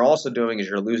what you're also doing is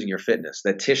you're losing your fitness.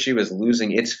 The tissue is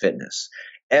losing its fitness.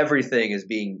 Everything is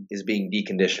being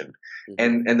deconditioned.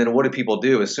 And then what do people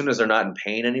do? As soon as they're not in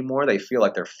pain anymore, they feel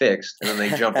like they're fixed, and then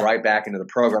they jump right back into the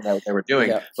program that they were doing.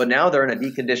 Yeah. But now they're in a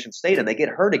deconditioned state, and they get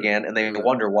hurt again, and they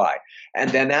wonder why. And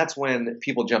then that's when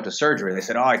people jump to surgery. They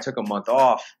said, "Oh, I took a month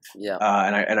off, Yeah.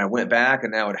 and I went back,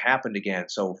 and now it happened again.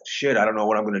 So shit, I don't know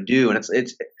what I'm going to do." And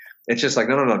it's just like,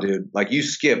 no, dude. Like, you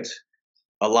skipped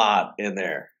a lot in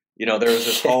there. There was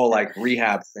this whole like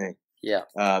rehab thing Yeah.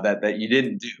 that you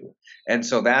didn't do. And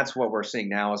so that's what we're seeing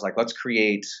now is like, let's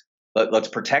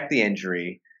protect the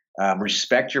injury,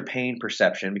 respect your pain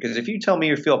perception, because if you tell me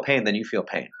you feel pain, then you feel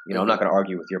pain. I'm not going to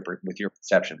argue with your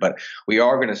perception, but we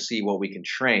are going to see what we can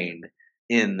train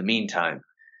in the meantime,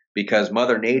 because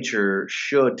Mother Nature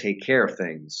should take care of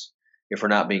things if we're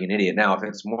not being an idiot. Now, if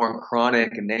it's more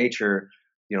chronic in nature,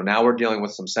 now we're dealing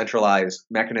with some centralized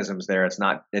mechanisms there. It's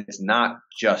not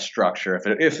just structure.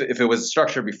 If it was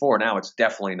structure before, now it's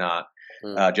definitely not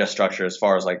just structure, as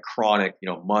far as like chronic,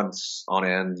 months on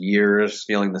end, years,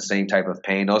 feeling the same type of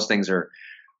pain. Those things are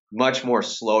much more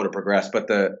slow to progress, but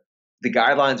the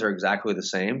guidelines are exactly the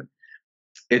same.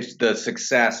 It's the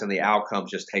success and the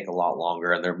outcomes just take a lot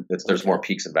longer, and there's more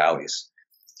peaks and valleys.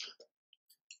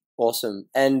 Awesome.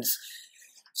 And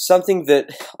something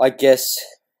that I guess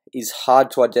is hard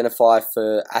to identify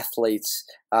for athletes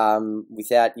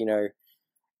without,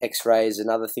 x-rays and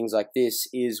other things like this,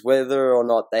 is whether or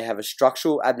not they have a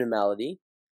structural abnormality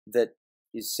that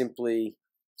is simply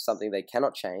something they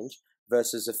cannot change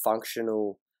versus a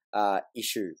functional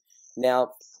issue.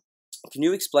 Now, can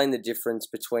you explain the difference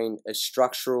between a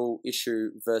structural issue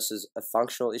versus a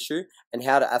functional issue, and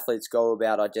how do athletes go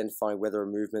about identifying whether a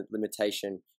movement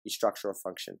limitation is structure or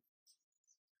function?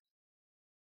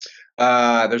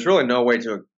 There's really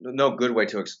no good way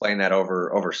to explain that over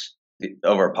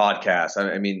a podcast.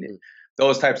 I mean,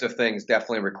 those types of things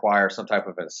definitely require some type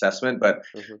of an assessment, but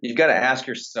you've got to ask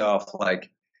yourself, like,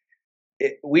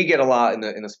 we get a lot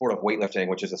in the sport of weightlifting,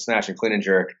 which is a snatch and clean and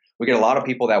jerk. We get a lot of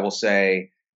people that will say,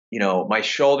 my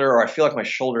shoulder, or I feel like my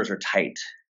shoulders are tight,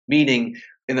 meaning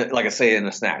like I say in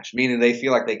a snatch, meaning they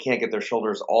feel like they can't get their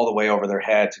shoulders all the way over their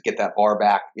head to get that bar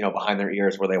back, behind their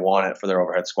ears where they want it for their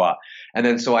overhead squat. And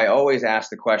then so I always ask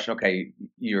the question, okay,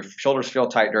 your shoulders feel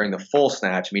tight during the full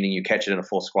snatch, meaning you catch it in a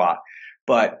full squat,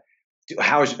 but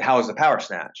how is the power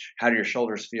snatch? How do your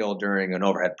shoulders feel during an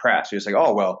overhead press? You're just like,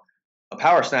 oh, well, a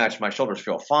power snatch, my shoulders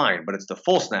feel fine, but it's the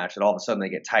full snatch that all of a sudden they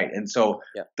get tight. And so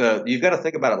you've got to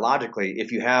think about it logically.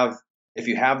 If you have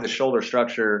the shoulder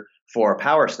structure for a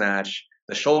power snatch,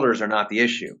 the shoulders are not the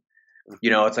issue.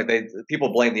 It's like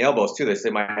people blame the elbows too. They say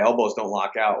my elbows don't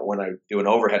lock out when I do an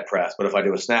overhead press, but if I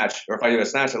do a snatch,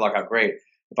 they lock out great.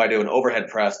 If I do an overhead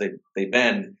press, they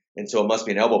bend, and so it must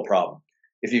be an elbow problem.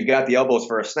 If you've got the elbows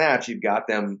for a snatch, you've got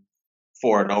them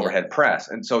for an overhead press.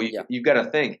 And so you've got to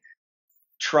think,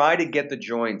 try to get the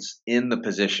joints in the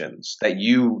positions that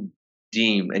you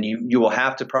deem, and you will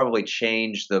have to probably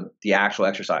change the actual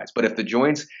exercise. But if the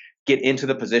joints get into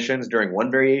the positions during one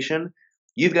variation,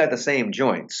 you've got the same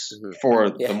joints for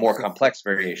the more complex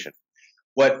variation.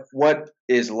 What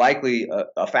is likely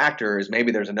a factor is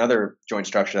maybe there's another joint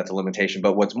structure that's a limitation,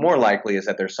 but what's more likely is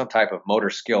that there's some type of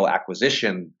motor skill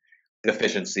acquisition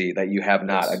deficiency that you have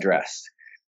not addressed.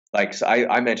 Like, so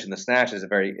I mentioned the snatch is a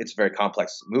very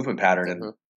complex movement pattern,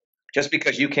 and just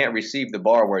because you can't receive the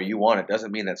bar where you want it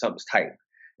doesn't mean that something's tight.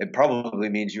 It probably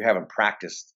means you haven't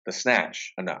practiced the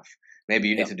snatch enough. Maybe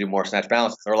you need to do more snatch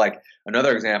balances. Or like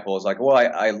another example is like,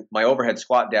 well, my overhead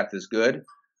squat depth is good,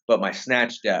 but my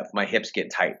snatch depth, my hips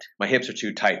get tight. My hips are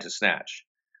too tight to snatch.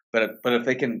 But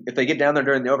if they get down there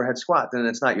during the overhead squat, then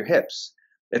it's not your hips.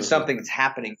 It's something that's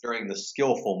happening during the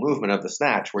skillful movement of the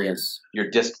snatch where you're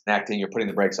disconnecting, you're putting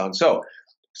the brakes on. So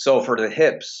for the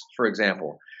hips, for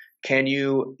example,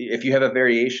 if you have a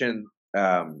variation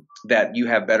that you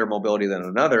have better mobility than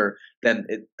another, then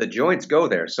the joints go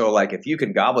there. So like if you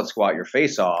can goblet squat your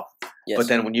face off, but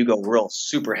then when you go real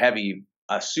super heavy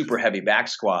back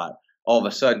squat, all of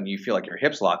a sudden you feel like your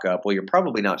hips lock up. Well, you're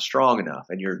probably not strong enough,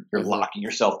 and you're locking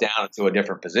yourself down into a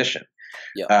different position.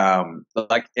 Yeah.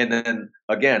 And then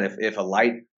again, if a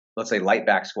let's say light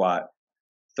back squat,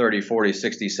 30, 40,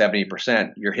 60,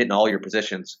 70%, you're hitting all your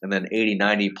positions, and then 80,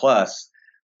 90 plus,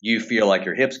 you feel like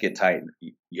your hips get tight.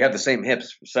 You have the same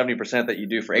hips for 70% that you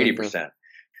do for 80%.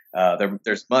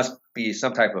 There must be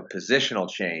some type of positional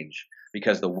change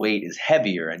because the weight is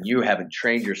heavier and you haven't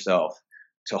trained yourself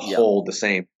to hold the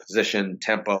same position,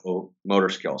 tempo, motor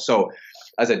skill. So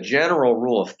as a general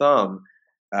rule of thumb,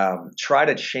 try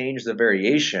to change the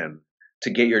variation to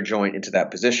get your joint into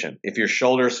that position. If your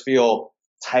shoulders feel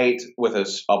tight with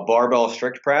a barbell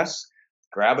strict press,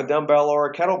 grab a dumbbell or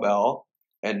a kettlebell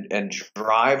and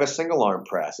drive a single arm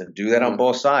press and do that on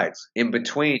both sides in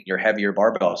between your heavier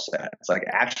barbell sets. Like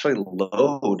actually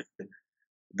load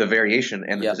the variation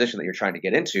and the position that you're trying to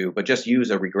get into, but just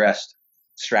use a regressed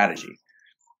strategy.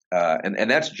 And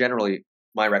that's generally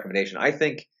my recommendation. I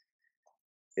think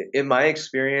in my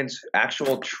experience,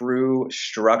 actual true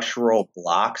structural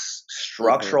blocks,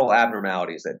 structural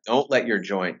abnormalities that don't let your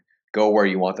joint go where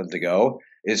you want them to go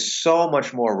is so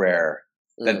much more rare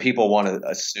than people want to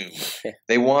assume.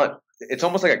 It's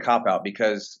almost like a cop-out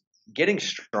because getting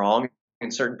strong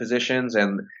in certain positions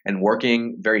and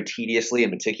working very tediously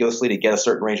and meticulously to get a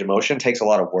certain range of motion takes a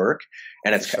lot of work,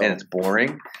 and it's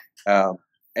boring.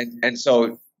 And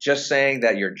so just saying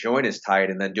that your joint is tight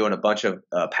and then doing a bunch of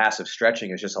passive stretching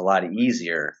is just a lot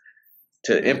easier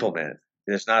to implement.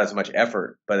 There's not as much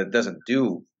effort, but it doesn't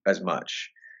do as much.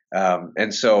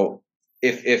 And so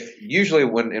if usually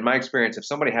when, in my experience, if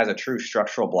somebody has a true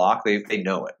structural block, they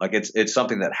know it. Like it's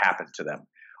something that happened to them,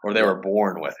 or they were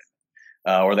born with it,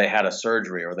 or they had a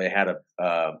surgery, or they had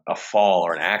a fall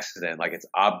or an accident. Like it's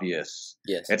obvious.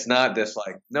 Yes. It's not this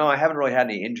like, no, I haven't really had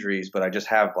any injuries, but I just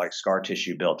have like scar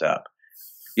tissue built up.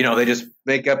 They just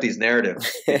make up these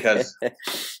narratives because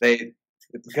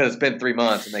it's been 3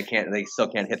 months and they still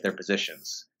can't hit their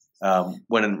positions.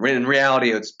 When in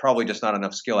reality, it's probably just not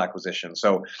enough skill acquisition.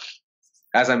 So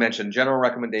as I mentioned, general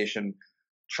recommendation,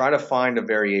 try to find a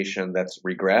variation that's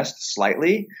regressed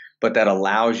slightly, but that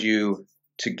allows you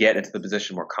to get into the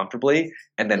position more comfortably,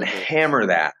 and then hammer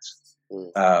that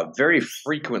very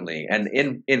frequently and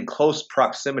in close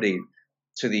proximity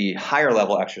to the higher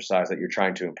level exercise that you're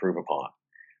trying to improve upon.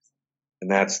 And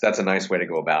that's a nice way to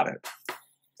go about it.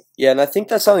 Yeah, and I think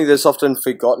that's something that's often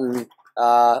forgotten.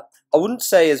 I wouldn't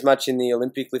say as much in the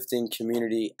Olympic lifting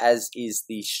community as is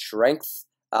the strength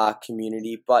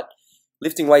community, but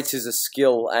lifting weights is a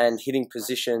skill and hitting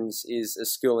positions is a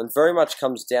skill, and very much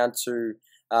comes down to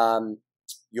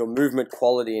your movement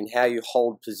quality and how you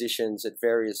hold positions at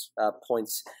various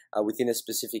points within a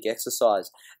specific exercise.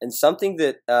 And something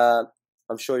that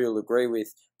I'm sure you'll agree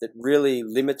with that really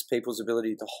limits people's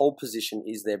ability to hold position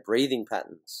is their breathing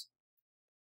patterns.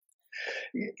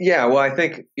 Yeah, well, I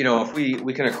think, if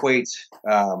we can equate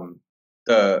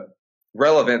the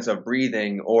relevance of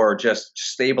breathing or just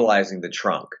stabilizing the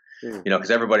trunk,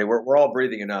 because everybody, we're all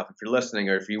breathing enough. If you're listening,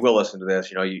 or if you will listen to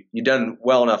this, you've done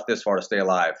well enough this far to stay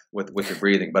alive with your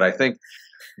breathing. But I think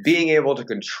being able to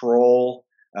control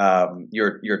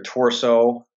your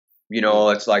torso,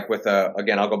 it's like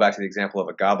again, I'll go back to the example of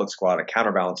a goblet squat, a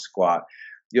counterbalance squat.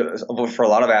 For a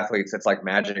lot of athletes, it's like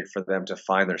magic for them to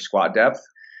find their squat depth.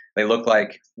 They look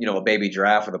like, a baby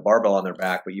giraffe with a barbell on their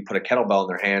back, but you put a kettlebell in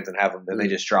their hands and have them, and they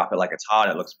just drop it like it's hot.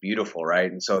 It looks beautiful, right?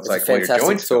 And so it's like, well, your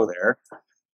joints go there.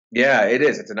 Yeah, it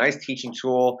is. It's a nice teaching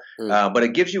tool, but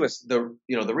it gives you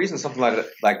the reason something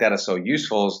like that is so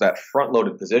useful is that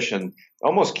front-loaded position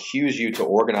almost cues you to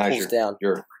organize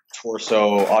your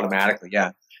torso automatically.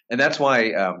 Yeah, and that's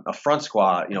why a front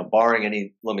squat, barring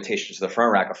any limitations to the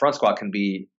front rack, a front squat can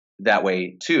be that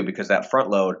way too, because that front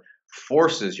load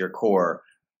forces your core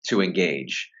to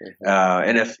engage.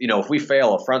 And if we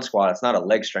fail a front squat, it's not a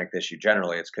leg strength issue.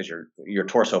 Generally, it's because your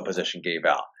torso position gave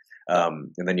out.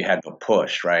 And then you had to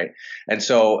push, right? And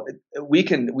so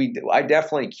I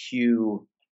definitely cue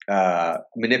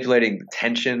manipulating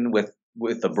tension with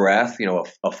the breath,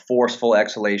 a forceful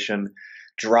exhalation,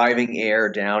 driving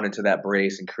air down into that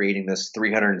brace and creating this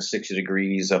 360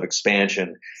 degrees of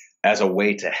expansion as a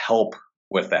way to help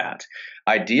with that.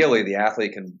 Ideally, the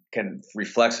athlete can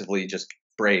reflexively just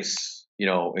brace,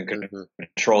 and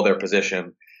control their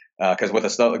position. Because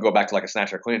go back to like a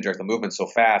snatch or clean and jerk, the movement's so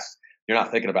fast, you're not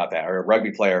thinking about that. Or a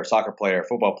rugby player, soccer player,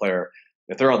 football player,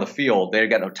 if they're on the field, they've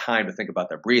got no time to think about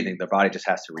their breathing. Their body just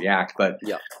has to react. But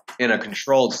in a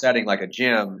controlled setting like a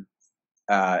gym,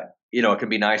 it can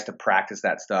be nice to practice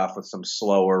that stuff with some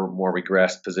slower, more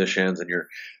regressed positions, and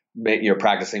you're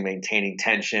practicing maintaining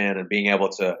tension and being able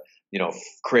to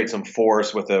create some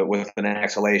force with an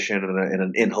exhalation and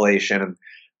an inhalation. And,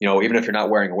 even if you're not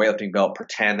wearing a weightlifting belt,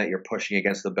 pretend that you're pushing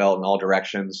against the belt in all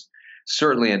directions.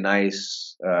 Certainly a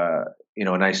nice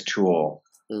tool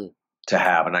to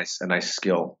have, a nice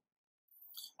skill.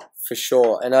 For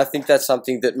sure. And I think that's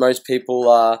something that most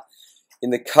people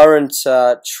in the current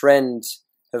trend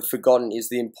have forgotten, is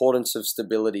the importance of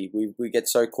stability. We get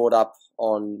so caught up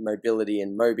on mobility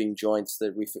and mobbing joints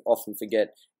that we often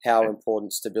forget how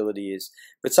important stability is.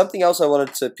 But something else I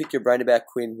wanted to pick your brain about,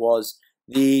 Quinn, was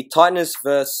the tightness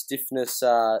versus stiffness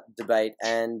debate.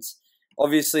 And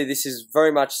obviously this is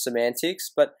very much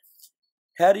semantics, but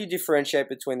how do you differentiate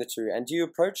between the two? And do you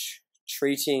approach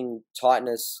treating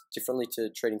tightness differently to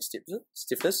treating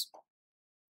stiffness?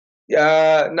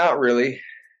 Not really.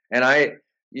 And I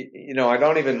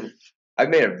don't even, I've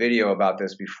made a video about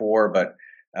this before, but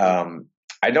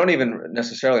I don't even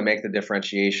necessarily make the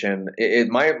differentiation.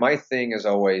 My thing is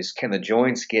always, can the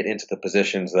joints get into the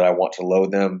positions that I want to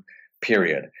load them,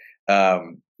 period.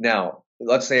 Now,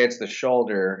 let's say it's the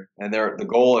shoulder, and the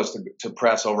goal is to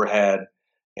press overhead,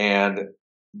 and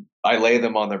I lay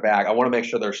them on their back. I want to make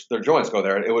sure their joints go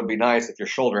there. It would be nice if your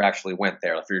shoulder actually went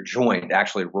there, if your joint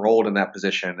actually rolled in that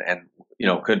position and,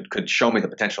 could show me the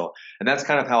potential. And that's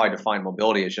kind of how I define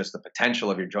mobility, is just the potential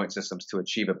of your joint systems to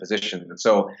achieve a position. And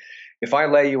so if I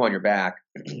lay you on your back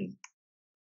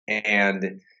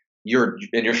and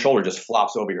your shoulder just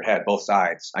flops over your head, both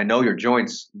sides, I know your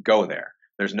joints go there.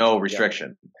 There's no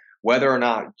restriction. Yeah. Whether or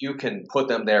not you can put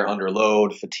them there under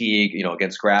load, fatigue,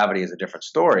 against gravity is a different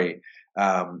story.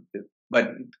 But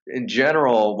in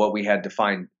general, what we had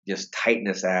defined just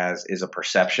tightness as is a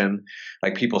perception.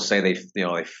 Like people say they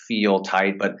feel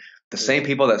tight, but the same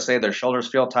people that say their shoulders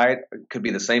feel tight could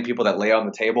be the same people that lay on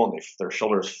the table and their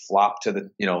shoulders flop to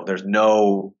there's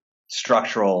no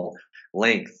structural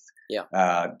length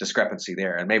discrepancy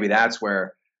there. And maybe that's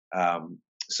where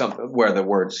where the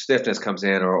word stiffness comes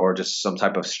in, or just some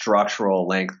type of structural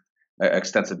length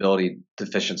extensibility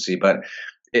deficiency. But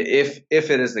if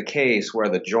it is the case where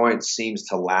the joint seems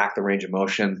to lack the range of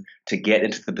motion to get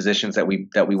into the positions that we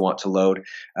want to load,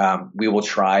 we will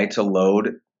try to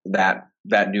load that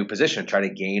new position, try to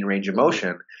gain range of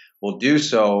motion. We'll do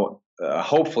so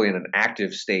hopefully in an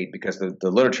active state, because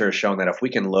the literature has shown that if we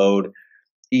can load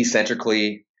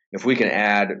eccentrically, if we can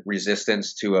add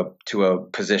resistance to a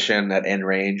position at end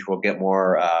range, we'll get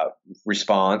more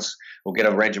response. We'll get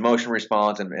a range of motion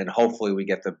response, and hopefully we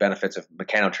get the benefits of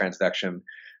mechanotransduction,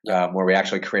 where we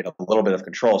actually create a little bit of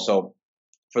control. So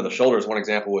for the shoulders, one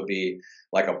example would be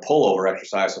like a pullover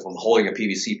exercise. So if I'm holding a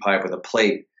PVC pipe with a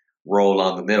plate rolled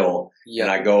on the middle, and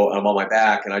I'm on my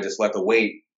back, and I just let the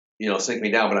weight, sink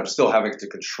me down, but I'm still having to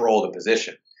control the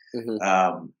position.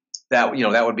 Mm-hmm.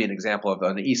 That would be an example of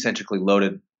an eccentrically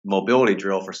loaded mobility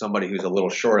drill for somebody who's a little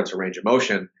short into range of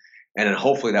motion. And then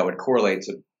hopefully that would correlate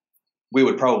to, we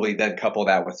would probably then couple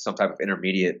that with some type of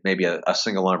intermediate, maybe a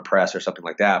single arm press or something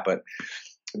like that. But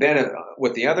then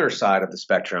with the other side of the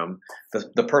spectrum,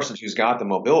 the person who's got the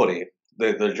mobility,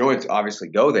 the joints obviously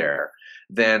go there,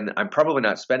 then I'm probably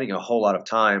not spending a whole lot of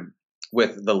time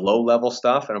with the low level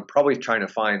stuff. And I'm probably trying to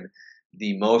find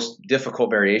the most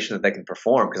difficult variation that they can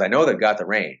perform, because I know they've got the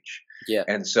range. Yeah.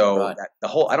 And so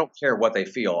I don't care what they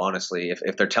feel, honestly.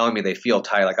 If they're telling me they feel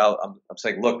tight, like I'm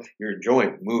saying, look, your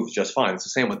joint moves just fine. It's the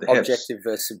same with the hips. Objective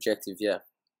versus subjective, yeah.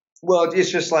 Well,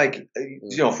 it's just like,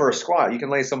 for a squat, you can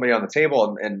lay somebody on the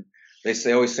table and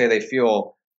they always say they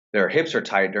feel their hips are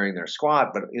tight during their squat,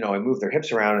 but I move their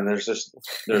hips around and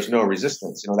there's no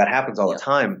resistance. That happens all the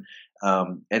time.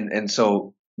 And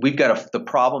so we've got the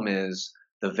problem is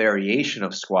the variation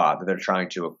of squat that they're trying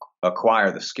to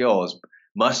acquire the skills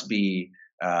must be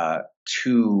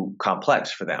too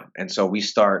complex for them. And so we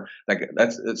start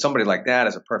somebody like that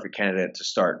is a perfect candidate to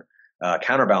start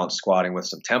counterbalance squatting with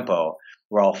some tempo,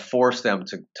 where I'll force them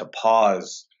to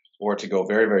pause or to go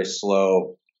very, very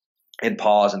slow and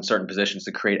pause in certain positions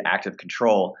to create active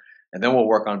control. And then we'll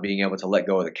work on being able to let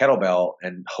go of the kettlebell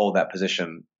and hold that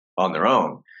position on their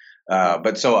own.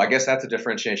 But so I guess that's a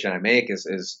differentiation I make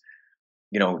is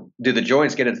do the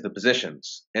joints get into the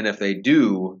positions? And if they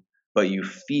do, but you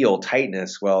feel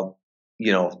tightness, well,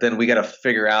 then we got to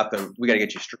figure out we got to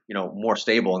get you, more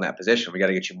stable in that position. We got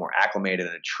to get you more acclimated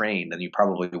and trained, and you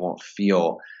probably won't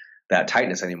feel that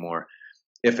tightness anymore.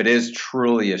 If it is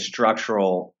truly a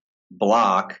structural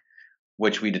block,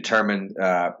 which we determined,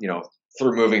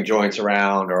 through moving joints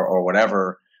around or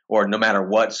whatever, or no matter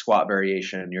what squat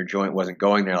variation, your joint wasn't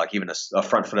going there, like even a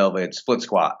front foot elevated split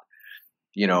squat,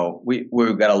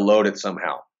 we've got to load it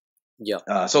somehow.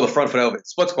 Yeah. So the front foot elevated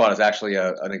split squat is actually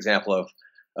an example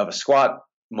of a squat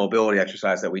mobility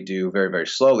exercise that we do very, very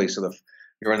slowly. So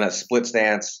you're in that split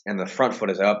stance and the front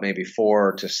foot is up maybe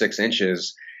 4 to 6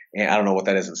 inches. And I don't know what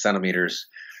that is in centimeters,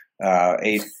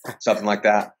 8, something like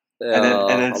that. And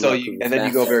then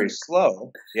you go very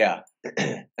slow. Yeah.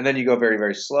 And then you go very,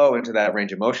 very slow into that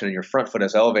range of motion, and your front foot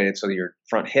is elevated so your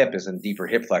front hip is in deeper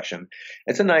hip flexion.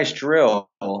 It's a nice drill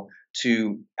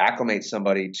to acclimate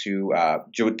somebody to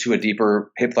a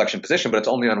deeper hip flexion position, but it's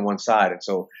only on one side. And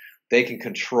so they can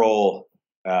control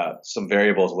some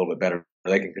variables a little bit better.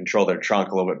 They can control their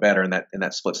trunk a little bit better in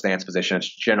that split stance position.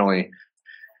 It's generally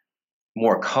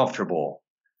more comfortable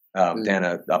than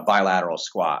a bilateral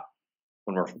squat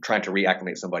when we're trying to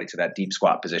reacclimate somebody to that deep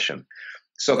squat position.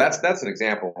 So that's an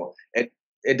example.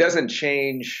 It doesn't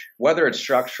change whether it's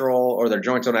structural or their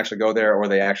joints don't actually go there or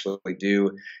they actually do.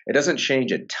 It doesn't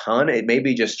change a ton. It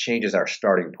maybe just changes our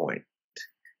starting point.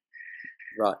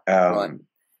 Right. Right.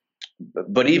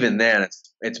 But even then,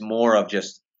 it's more of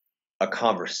just a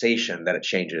conversation that it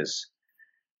changes.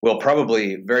 Well,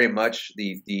 probably very much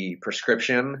the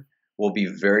prescription will be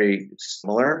very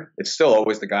similar. It's still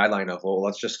always the guideline of, well,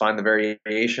 let's just find the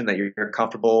variation that you're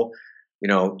comfortable,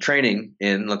 training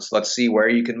in. Let's see where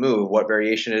you can move, what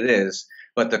variation it is.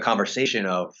 But the conversation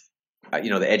of,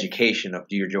 the education of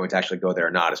do your joints actually go there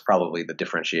or not is probably the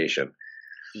differentiation.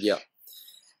 Yeah.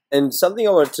 And something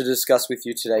I wanted to discuss with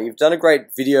you today, you've done a great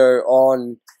video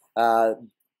on the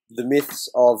myths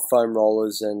of foam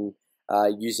rollers and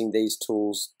using these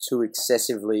tools too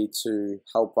excessively to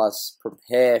help us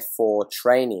prepare for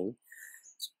training.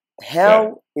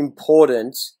 How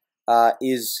important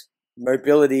is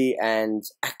mobility and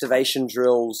activation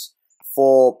drills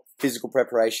for physical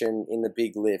preparation in the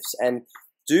big lifts? And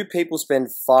do people spend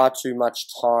far too much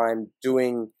time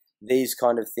doing these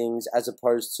kind of things as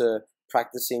opposed to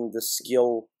practicing the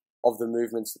skill of the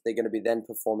movements that they're going to be then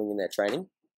performing in their training,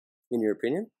 in your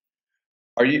opinion?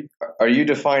 Are you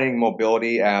defining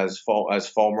mobility as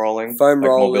foam rolling? Foam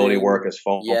rolling, mobility work as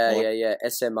foam rolling? Yeah.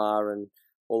 SMR and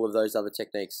all of those other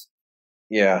techniques.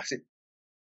 Yeah. See,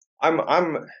 I'm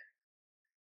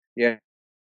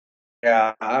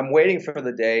waiting for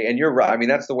the day, and you're right. I mean,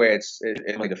 that's the way it's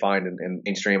defined in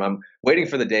mainstream. I'm waiting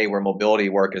for the day where mobility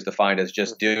work is defined as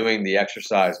just doing the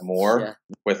exercise more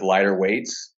with lighter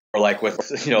weights, or like with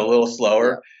a little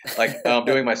slower. Yeah. Like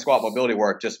doing my squat mobility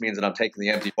work just means that I'm taking the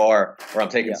empty bar, or I'm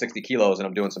taking 60 kilos and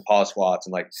I'm doing some pause squats,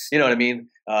 and you know what I mean.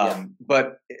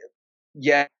 But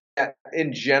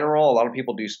in general, a lot of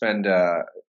people do spend a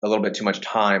little bit too much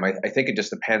time. I think it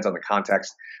just depends on the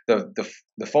context.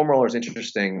 The foam roller is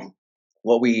interesting.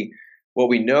 What we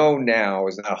know now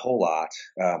is not a whole lot,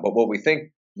 but what we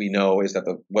think we know is that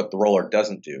what the roller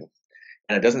doesn't do,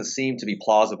 and it doesn't seem to be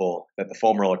plausible that the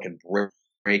foam roller can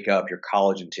break up your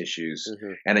collagen tissues.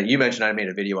 Mm-hmm. And you mentioned I made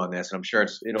a video on this, and I'm sure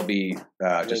it'll be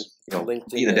just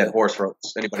beat the dead horse for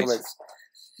anybody.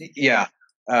 Yeah,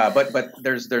 but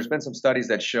there's been some studies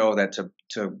that show that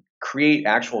to create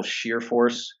actual shear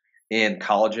force in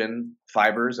collagen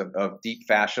fibers of deep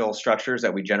fascial structures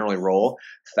that we generally roll,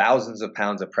 thousands of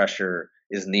pounds of pressure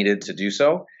is needed to do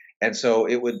so. And so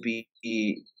it would be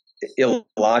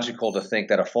illogical to think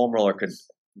that a foam roller could,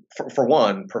 for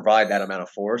one, provide that amount of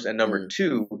force, and number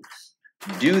two,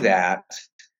 do that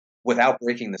without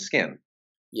breaking the skin.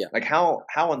 Yeah. Like how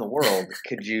in the world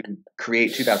could you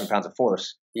create 2,000 pounds of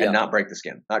force and not break the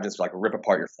skin, not just like rip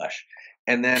apart your flesh?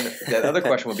 And then the other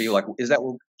question would be like,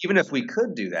 even if we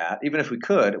could do that,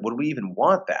 would we even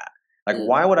want that? Like,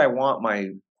 why would I want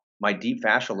my deep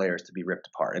fascial layers to be ripped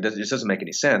apart? It just doesn't make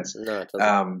any sense. No, it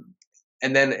doesn't.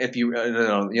 And then if you,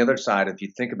 on the other side, if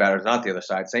you think about it, not the other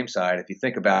side, same side, if you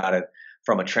think about it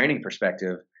from a training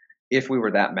perspective, if we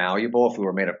were that malleable, if we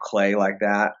were made of clay like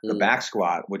that, the back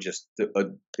squat would it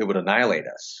would annihilate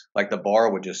us. Like the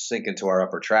bar would just sink into our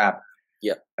upper trap.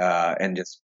 Yeah. And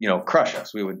just, crush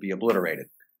us. We would be obliterated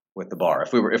with the bar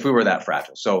if we were that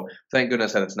fragile. So thank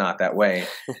goodness that it's not that way.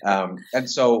 And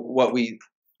so what we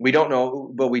don't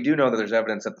know, but we do know that there's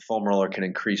evidence that the foam roller can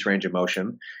increase range of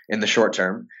motion in the short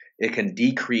term. It can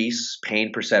decrease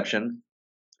pain perception.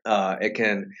 It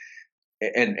can,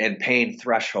 and pain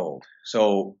threshold.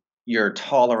 So your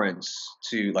tolerance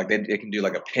to it can do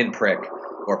like a pinprick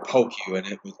or poke you, and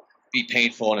it would be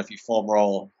painful. And if you foam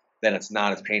roll, then it's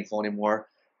not as painful anymore.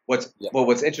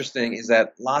 What's interesting is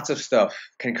that lots of stuff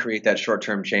can create that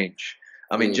short-term change.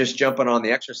 I mean, just jumping on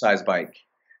the exercise bike,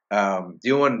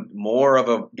 doing more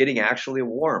of getting actually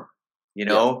warm,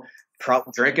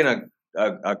 drinking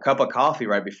a cup of coffee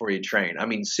right before you train. I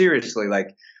mean, seriously,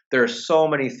 there are so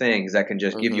many things that can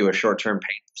just give you a short-term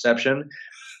pain perception.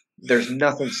 There's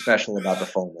nothing special about the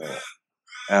foam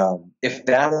roller. If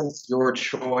that is your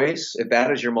choice, if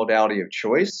that is your modality of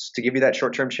choice to give you that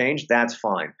short-term change, that's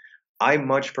fine. I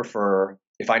much prefer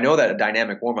if I know that a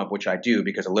dynamic warm-up, which I do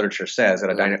because the literature says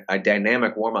that a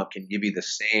dynamic warm-up can give you the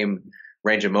same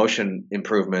range of motion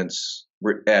improvements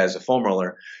as a foam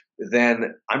roller,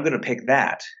 then I'm going to pick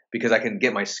that because I can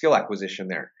get my skill acquisition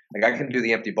there. Like I can do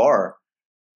the empty bar.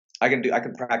 I can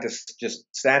practice just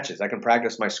snatches. I can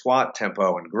practice my squat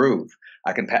tempo and groove.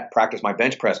 I can practice my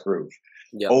bench press groove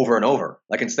over and over.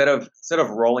 Like instead of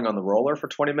rolling on the roller for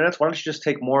 20 minutes, why don't you just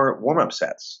take more warm-up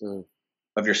sets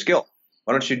of your skill?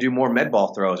 Why don't you do more med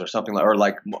ball throws or something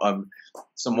like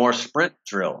some more sprint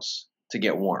drills to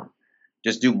get warm?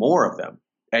 Just do more of them,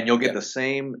 and you'll get the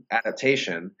same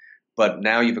adaptation, but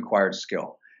now you've acquired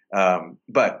skill.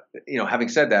 But having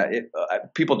said that,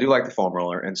 people do like the foam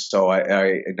roller, and so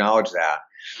I acknowledge that.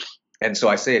 And so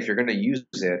I say, if you're going to use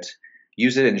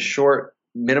it in short,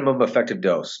 minimum effective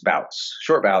dose bouts,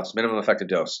 short bouts, minimum effective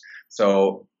dose.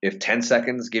 So if 10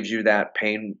 seconds gives you that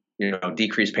pain,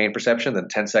 decreased pain perception, then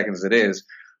 10 seconds it is,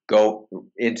 go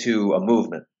into a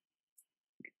movement.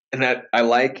 And that I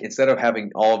like, instead of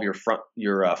having all of your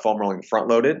foam rolling front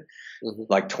loaded,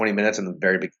 like 20 minutes in the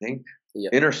very beginning,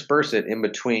 intersperse it in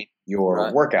between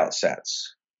your workout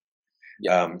sets.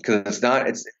 Because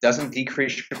it doesn't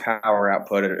decrease your power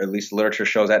output. At least literature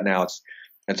shows that now.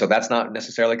 And so that's not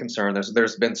necessarily a concern.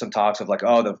 There's been some talks of like,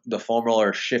 oh, the foam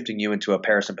roller is shifting you into a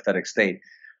parasympathetic state.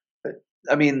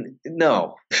 I mean,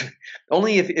 no.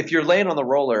 Only if you're laying on the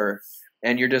roller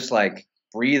and you're just like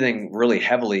breathing really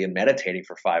heavily and meditating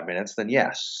for 5 minutes, then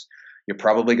yes, you're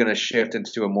probably going to shift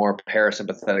into a more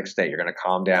parasympathetic state. You're going to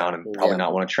calm down and probably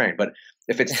not want to train. But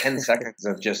if it's 10 seconds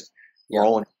of just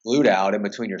rolling glute out in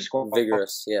between your squats,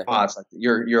 vigorous, like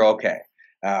you're okay.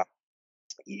 I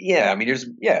mean,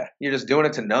 you're just doing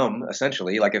it to numb,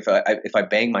 essentially. Like if I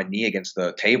bang my knee against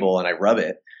the table and I rub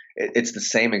it, it's the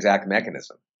same exact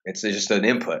mechanism. It's just an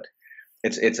input.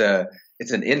 It's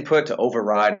an input to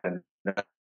override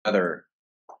another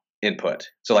input.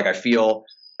 So like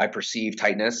I perceive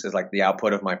tightness as like the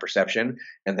output of my perception,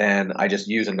 and then I just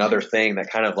use another thing that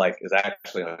kind of like is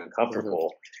actually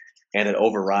uncomfortable, and it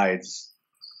overrides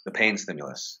the pain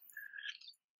stimulus.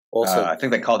 Awesome. I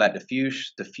think they call that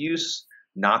diffuse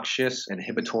noxious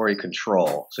inhibitory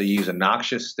control. So you use a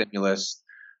noxious stimulus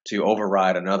to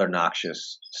override another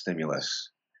noxious stimulus.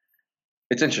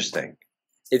 It's interesting.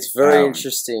 It's very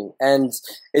interesting. And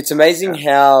it's amazing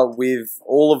how we've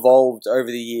all evolved over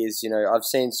the years. I've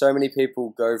seen so many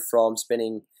people go from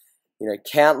spending,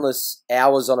 countless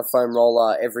hours on a foam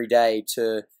roller every day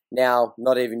to now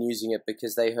not even using it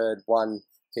because they heard one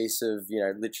piece of,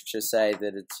 literature say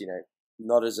that it's,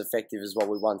 not as effective as what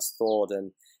we once thought.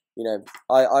 And,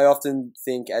 I often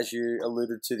think, as you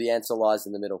alluded to, the answer lies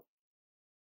in the middle.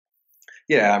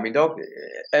 Yeah, I mean,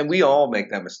 and we all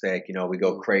make that mistake. We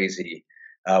go crazy.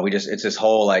 It's this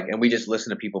whole and we just listen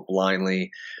to people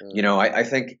blindly. I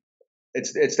think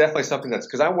it's definitely something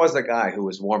because I was the guy who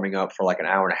was warming up for like an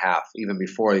hour and a half even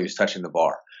before he was touching the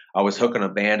bar. I was hooking a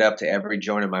band up to every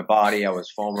joint in my body. I was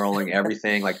foam rolling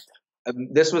everything.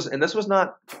 This was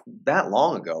not that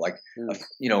long ago.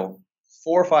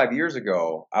 4 or 5 years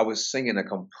ago, I was singing a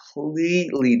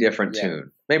completely different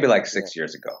tune. Maybe like 6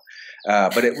 years ago,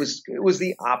 but it was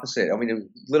the opposite. I mean, it was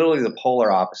literally the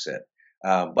polar opposite.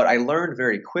 But I learned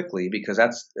very quickly because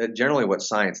that's generally what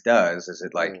science does. Is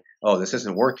it like, oh, this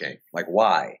isn't working? Like,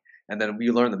 why? And then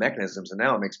you learn the mechanisms, and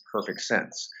now it makes perfect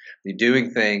sense. You're doing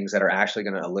things that are actually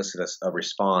going to elicit a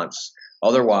response.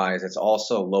 Otherwise, it's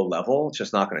also low level. It's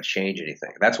just not going to change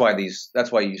anything. That's why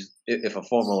if a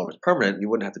foam roller was permanent, you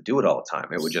wouldn't have to do it all the time.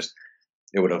 It would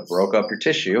have broke up your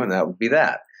tissue, and that would be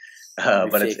that.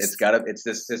 But it's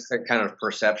this kind of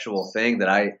perceptual thing that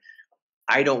I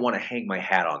don't want to hang my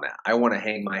hat on that. I want to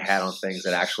hang my hat on things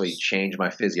that actually change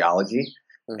my physiology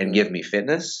and give me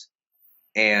fitness.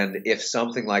 And if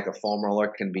something like a foam roller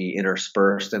can be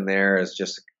interspersed in there as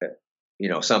just,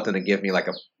 something to give me like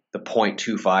the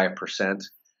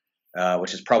 0.25%,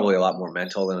 which is probably a lot more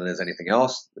mental than it is anything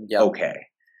else. Okay.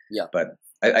 Yeah. But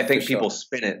I think people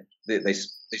spin it. They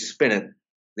spin it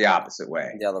the opposite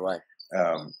way. The other way.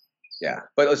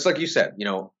 But it's like you said,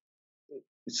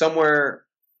 somewhere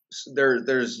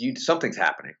there's something's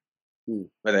happening.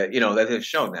 But that they've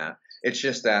shown that. It's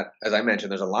just that, as I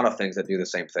mentioned, there's a lot of things that do the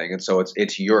same thing, and so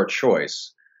it's your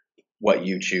choice what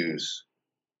you choose.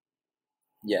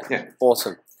 Yeah.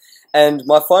 Awesome. And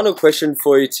my final question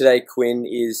for you today, Quinn,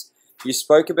 is you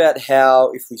spoke about how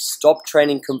if we stop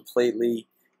training completely,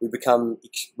 we become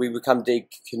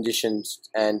deconditioned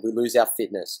and we lose our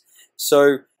fitness.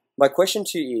 So my question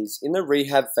to you is, in the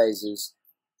rehab phases,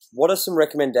 what are some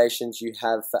recommendations you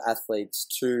have for athletes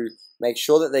to make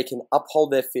sure that they can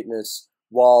uphold their fitness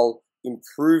while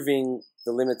improving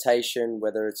the limitation,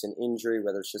 whether it's an injury,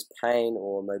 whether it's just pain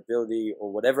or mobility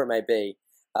or whatever it may be,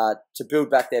 to build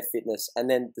back their fitness? And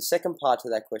then the second part to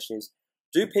that question is,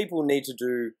 do people need to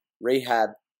do rehab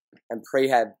and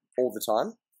prehab all the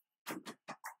time?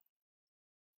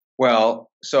 Well,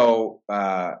 so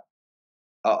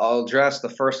I'll address the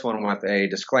first one with a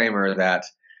disclaimer that,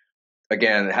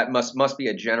 again, it must be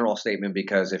a general statement,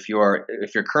 because if you're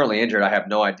currently injured, I have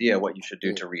no idea what you should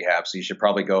do to rehab. So you should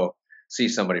probably go see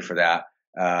somebody for that,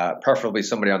 preferably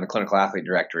somebody on the clinical athlete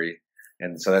directory.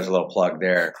 And so there's a little plug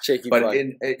there. Cheeky but plug.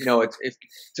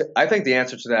 I think the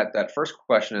answer to that first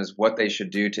question is what they should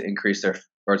do to increase their,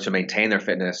 or to maintain their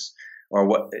fitness, or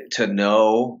what to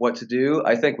know what to do.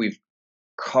 I think we've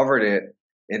covered it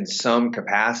in some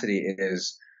capacity.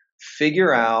 Is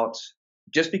figure out,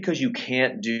 just because you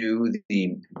can't do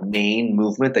the main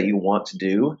movement that you want to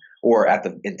do, or at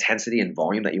the intensity and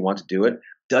volume that you want to do it,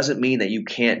 doesn't mean that you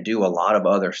can't do a lot of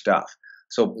other stuff.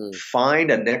 So find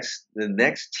the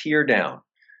next tier down.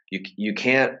 You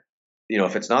can't,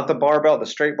 if it's not the barbell, the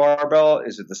straight barbell,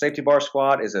 is it the safety bar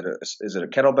squat? Is it a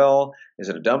kettlebell? Is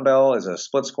it a dumbbell? Is it a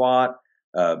split squat?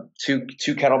 Two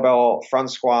kettlebell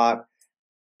front squat?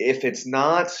 If it's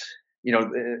not,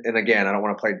 and again, I don't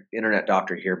want to play internet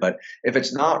doctor here, but if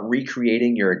it's not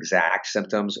recreating your exact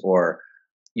symptoms, or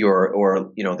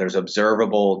there's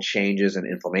observable changes in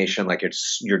inflammation, like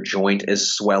your joint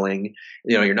is swelling,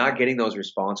 you're not getting those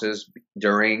responses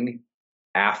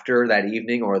after that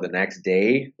evening or the next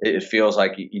day, it feels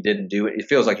like you didn't do it. It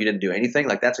feels like you didn't do anything.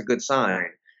 Like, that's a good sign,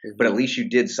 but at least you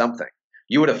did something.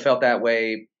 You would have felt that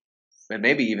way, and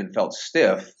maybe even felt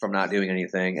stiff from not doing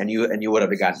anything, and you would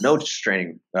have got no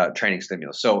training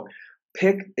stimulus. So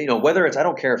pick, whether it's, I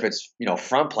don't care if it's,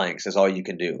 front planks is all you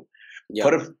can do. Yeah.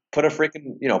 Put a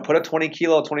freaking, put a 20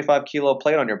 kilo, 25 kilo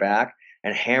plate on your back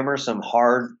and hammer some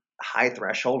hard, high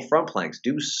threshold front planks.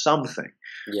 Do something.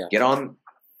 Yeah.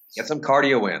 Get some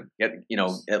cardio in.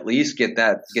 At least get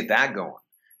that going.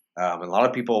 And a lot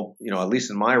of people, at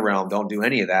least in my realm, don't do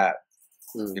any of that.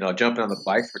 Jumping on the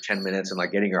bike for 10 minutes and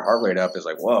like getting your heart rate up is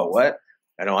like, whoa, what?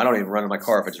 I don't even run in my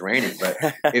car if it's raining, but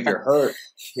if you're hurt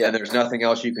and there's nothing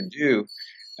else you can do,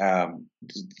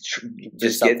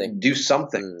 do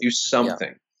something.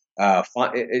 Yeah.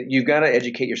 You've got to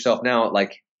educate yourself now.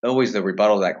 Like, always the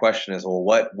rebuttal to that question is, well,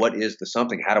 what is the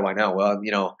something? How do I know?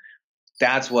 Well,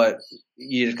 that's what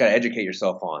you just got to educate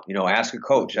yourself on. Ask a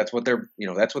coach. That's what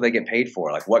that's what they get paid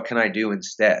for. Like, what can I do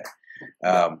instead?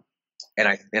 And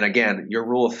again, your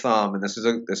rule of thumb, and this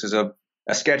is a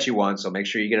sketchy one, so make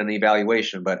sure you get an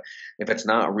evaluation. But if it's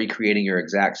not recreating your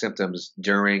exact symptoms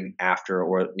during, after,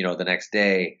 or the next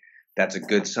day, that's a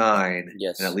good sign.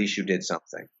 Yes. And at least you did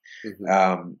something.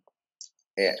 Mm-hmm.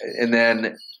 And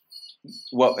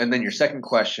then your second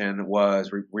question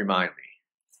was, remind me.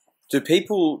 Do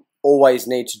people always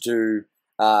need to do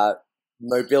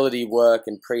mobility work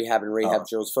and prehab and rehab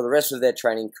drills for the rest of their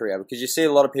training career? Because you see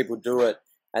a lot of people do it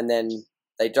and then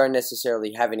they don't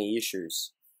necessarily have any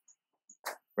issues.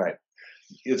 Right.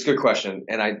 It's a good question.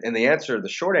 And the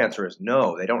short answer is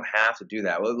no, they don't have to do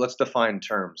that. Well, let's define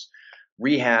terms.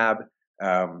 Rehab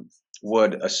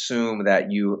would assume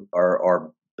that you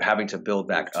are having to build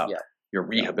back up. Yeah. You're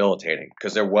rehabilitating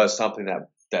because there was something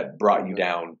that brought you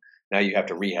down. Now you have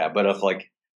to rehab. But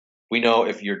we know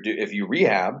if you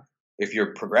rehab, if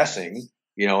you're progressing,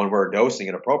 and we're dosing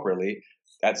it appropriately,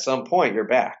 at some point you're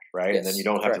back, right? Yes, and then you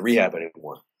don't have to rehab it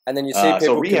anymore. And then you see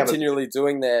people continually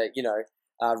doing their,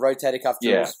 rotator cuff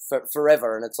drills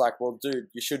forever, and it's like, well, dude,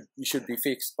 you should be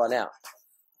fixed by now.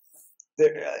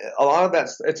 A lot of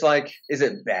that's, it's like, is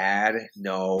it bad?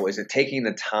 No. Is it taking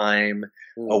the time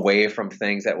away from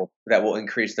things that will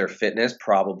increase their fitness?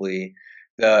 Probably.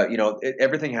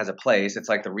 Everything has a place. It's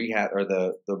like the rehab or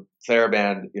the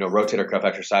TheraBand, rotator cuff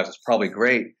exercise is probably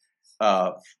great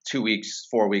 2 weeks,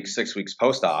 4 weeks, 6 weeks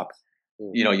post-op.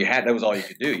 That was all you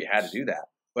could do. You had to do that.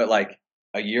 But like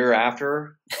a year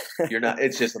after, you're not.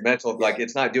 It's just a mental, like,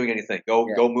 it's not doing anything. Go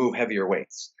move heavier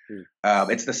weights.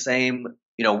 It's the same.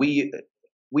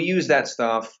 We use that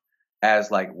stuff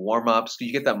as like warm ups.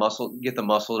 You get the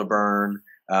muscle to burn.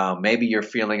 Maybe you're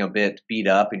feeling a bit beat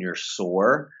up and you're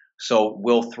sore. So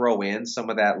we'll throw in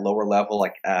some of that lower level,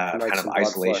 like kind of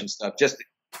isolation stuff. Just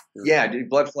do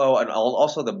blood flow, and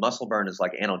also the muscle burn is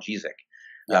like analgesic.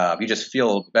 You just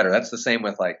feel better. That's the same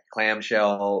with like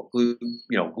clamshell,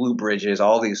 glute bridges,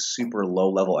 all these super low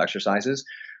level exercises.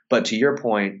 But to your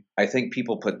point, I think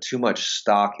people put too much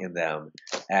stock in them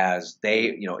as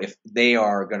they, if they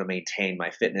are going to maintain my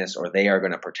fitness or they are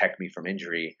going to protect me from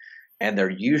injury, and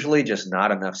they're usually just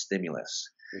not enough stimulus.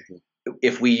 Mm-hmm.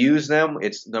 If we use them,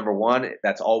 it's number one,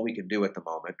 that's all we can do at the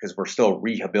moment because we're still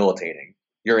rehabilitating.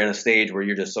 you're in a stage where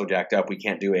you're just so jacked up, we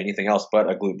can't do anything else but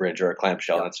a glute bridge or a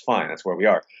clamshell. Yeah. That's fine. That's where we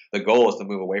are. The goal is to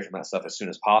move away from that stuff as soon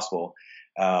as possible.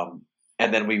 And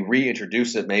then we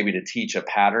reintroduce it maybe to teach a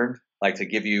pattern, like to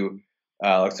give you,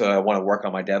 so I want to work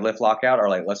on my deadlift lockout, or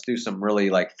like, let's do some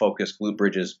really like focused glute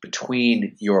bridges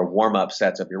between your warm up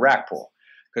sets of your rack pull,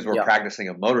 because we're practicing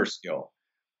a motor skill.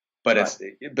 But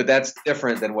but that's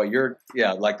different than what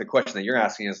like the question that you're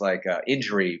asking is like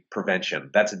injury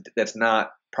prevention. That's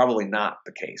probably not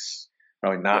the case.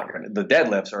 Probably not. Yeah. The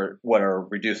deadlifts are what are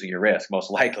reducing your risk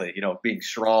most likely. Being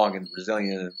strong and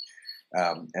resilient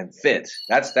and fit.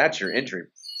 That's your injury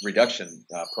reduction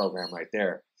program right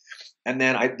there. And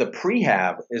then the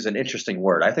prehab is an interesting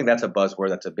word. I think that's a buzzword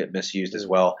that's a bit misused as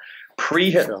well.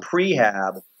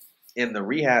 Prehab in the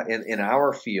rehab in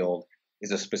our field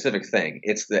is a specific thing.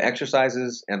 It's the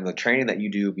exercises and the training that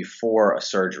you do before a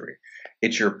surgery.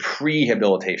 It's your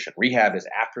prehabilitation. Rehab is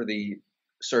after the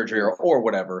surgery or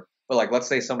whatever. But like, let's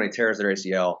say somebody tears their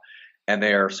ACL and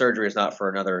their surgery is not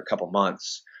for another couple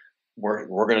months.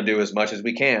 We're going to do as much as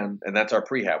we can, and that's our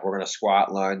prehab. We're going to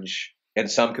squat, lunge in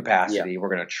some capacity. We're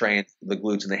going to train the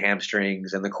glutes and the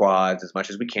hamstrings and the quads as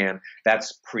much as we can.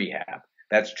 That's prehab.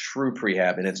 That's true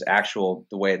prehab, and it's the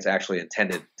way it's actually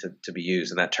intended to be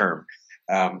used in that term.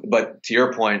 But to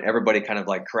your point, everybody kind of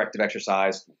like corrective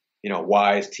exercise,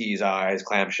 Ys, Ts, Is,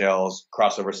 clamshells,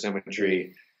 crossover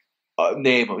symmetry,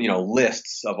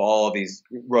 lists of all of these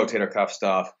rotator cuff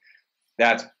stuff.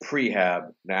 That's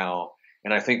prehab now.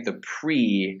 And I think the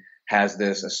pre has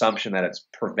this assumption that it's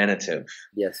preventative.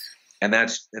 Yes. And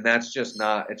that's just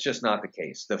not the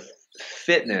case. The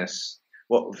fitness,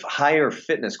 higher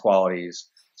fitness qualities,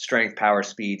 strength, power,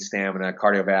 speed, stamina,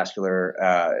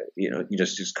 cardiovascular,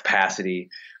 just capacity.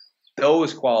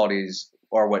 Those qualities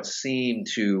are what seem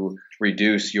to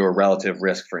reduce your relative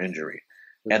risk for injury.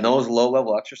 Mm-hmm. And those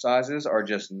low-level exercises are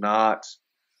just not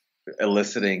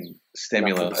eliciting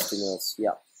stimulus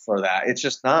for that. It's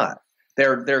just not.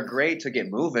 They're great to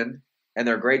get moving, and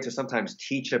they're great to sometimes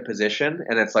teach a position,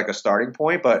 and it's like a starting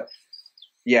point. But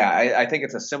yeah, I think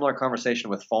it's a similar conversation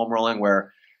with foam rolling,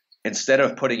 where instead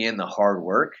of putting in the hard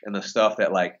work and the stuff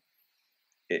that like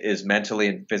is mentally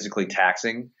and physically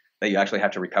taxing that you actually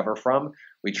have to recover from,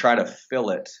 we try to fill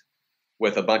it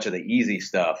with a bunch of the easy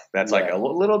stuff that's like a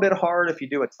little bit hard if you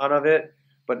do a ton of it,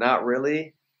 but not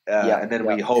really. And then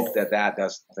we hope that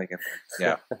does something.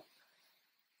 Yeah.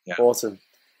 Awesome.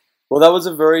 Well, that was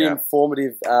a very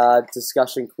informative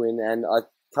discussion, Quinn, and I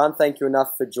can't thank you enough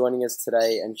for joining us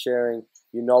today and sharing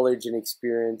your knowledge and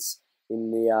experience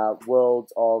in the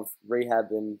world of rehab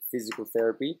and physical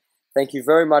therapy. Thank you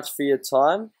very much for your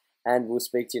time, and we'll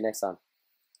speak to you next time.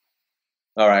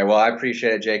 All right. Well, I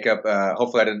appreciate it, Jacob.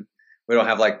 Hopefully we don't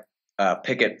have like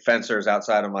picket fencers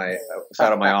outside of my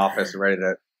office ready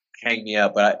to hang me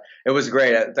up, but it was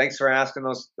great. Thanks for asking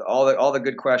all the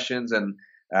good questions, and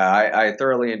I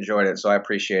thoroughly enjoyed it. So I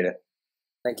appreciate it.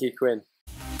 Thank you, Quinn.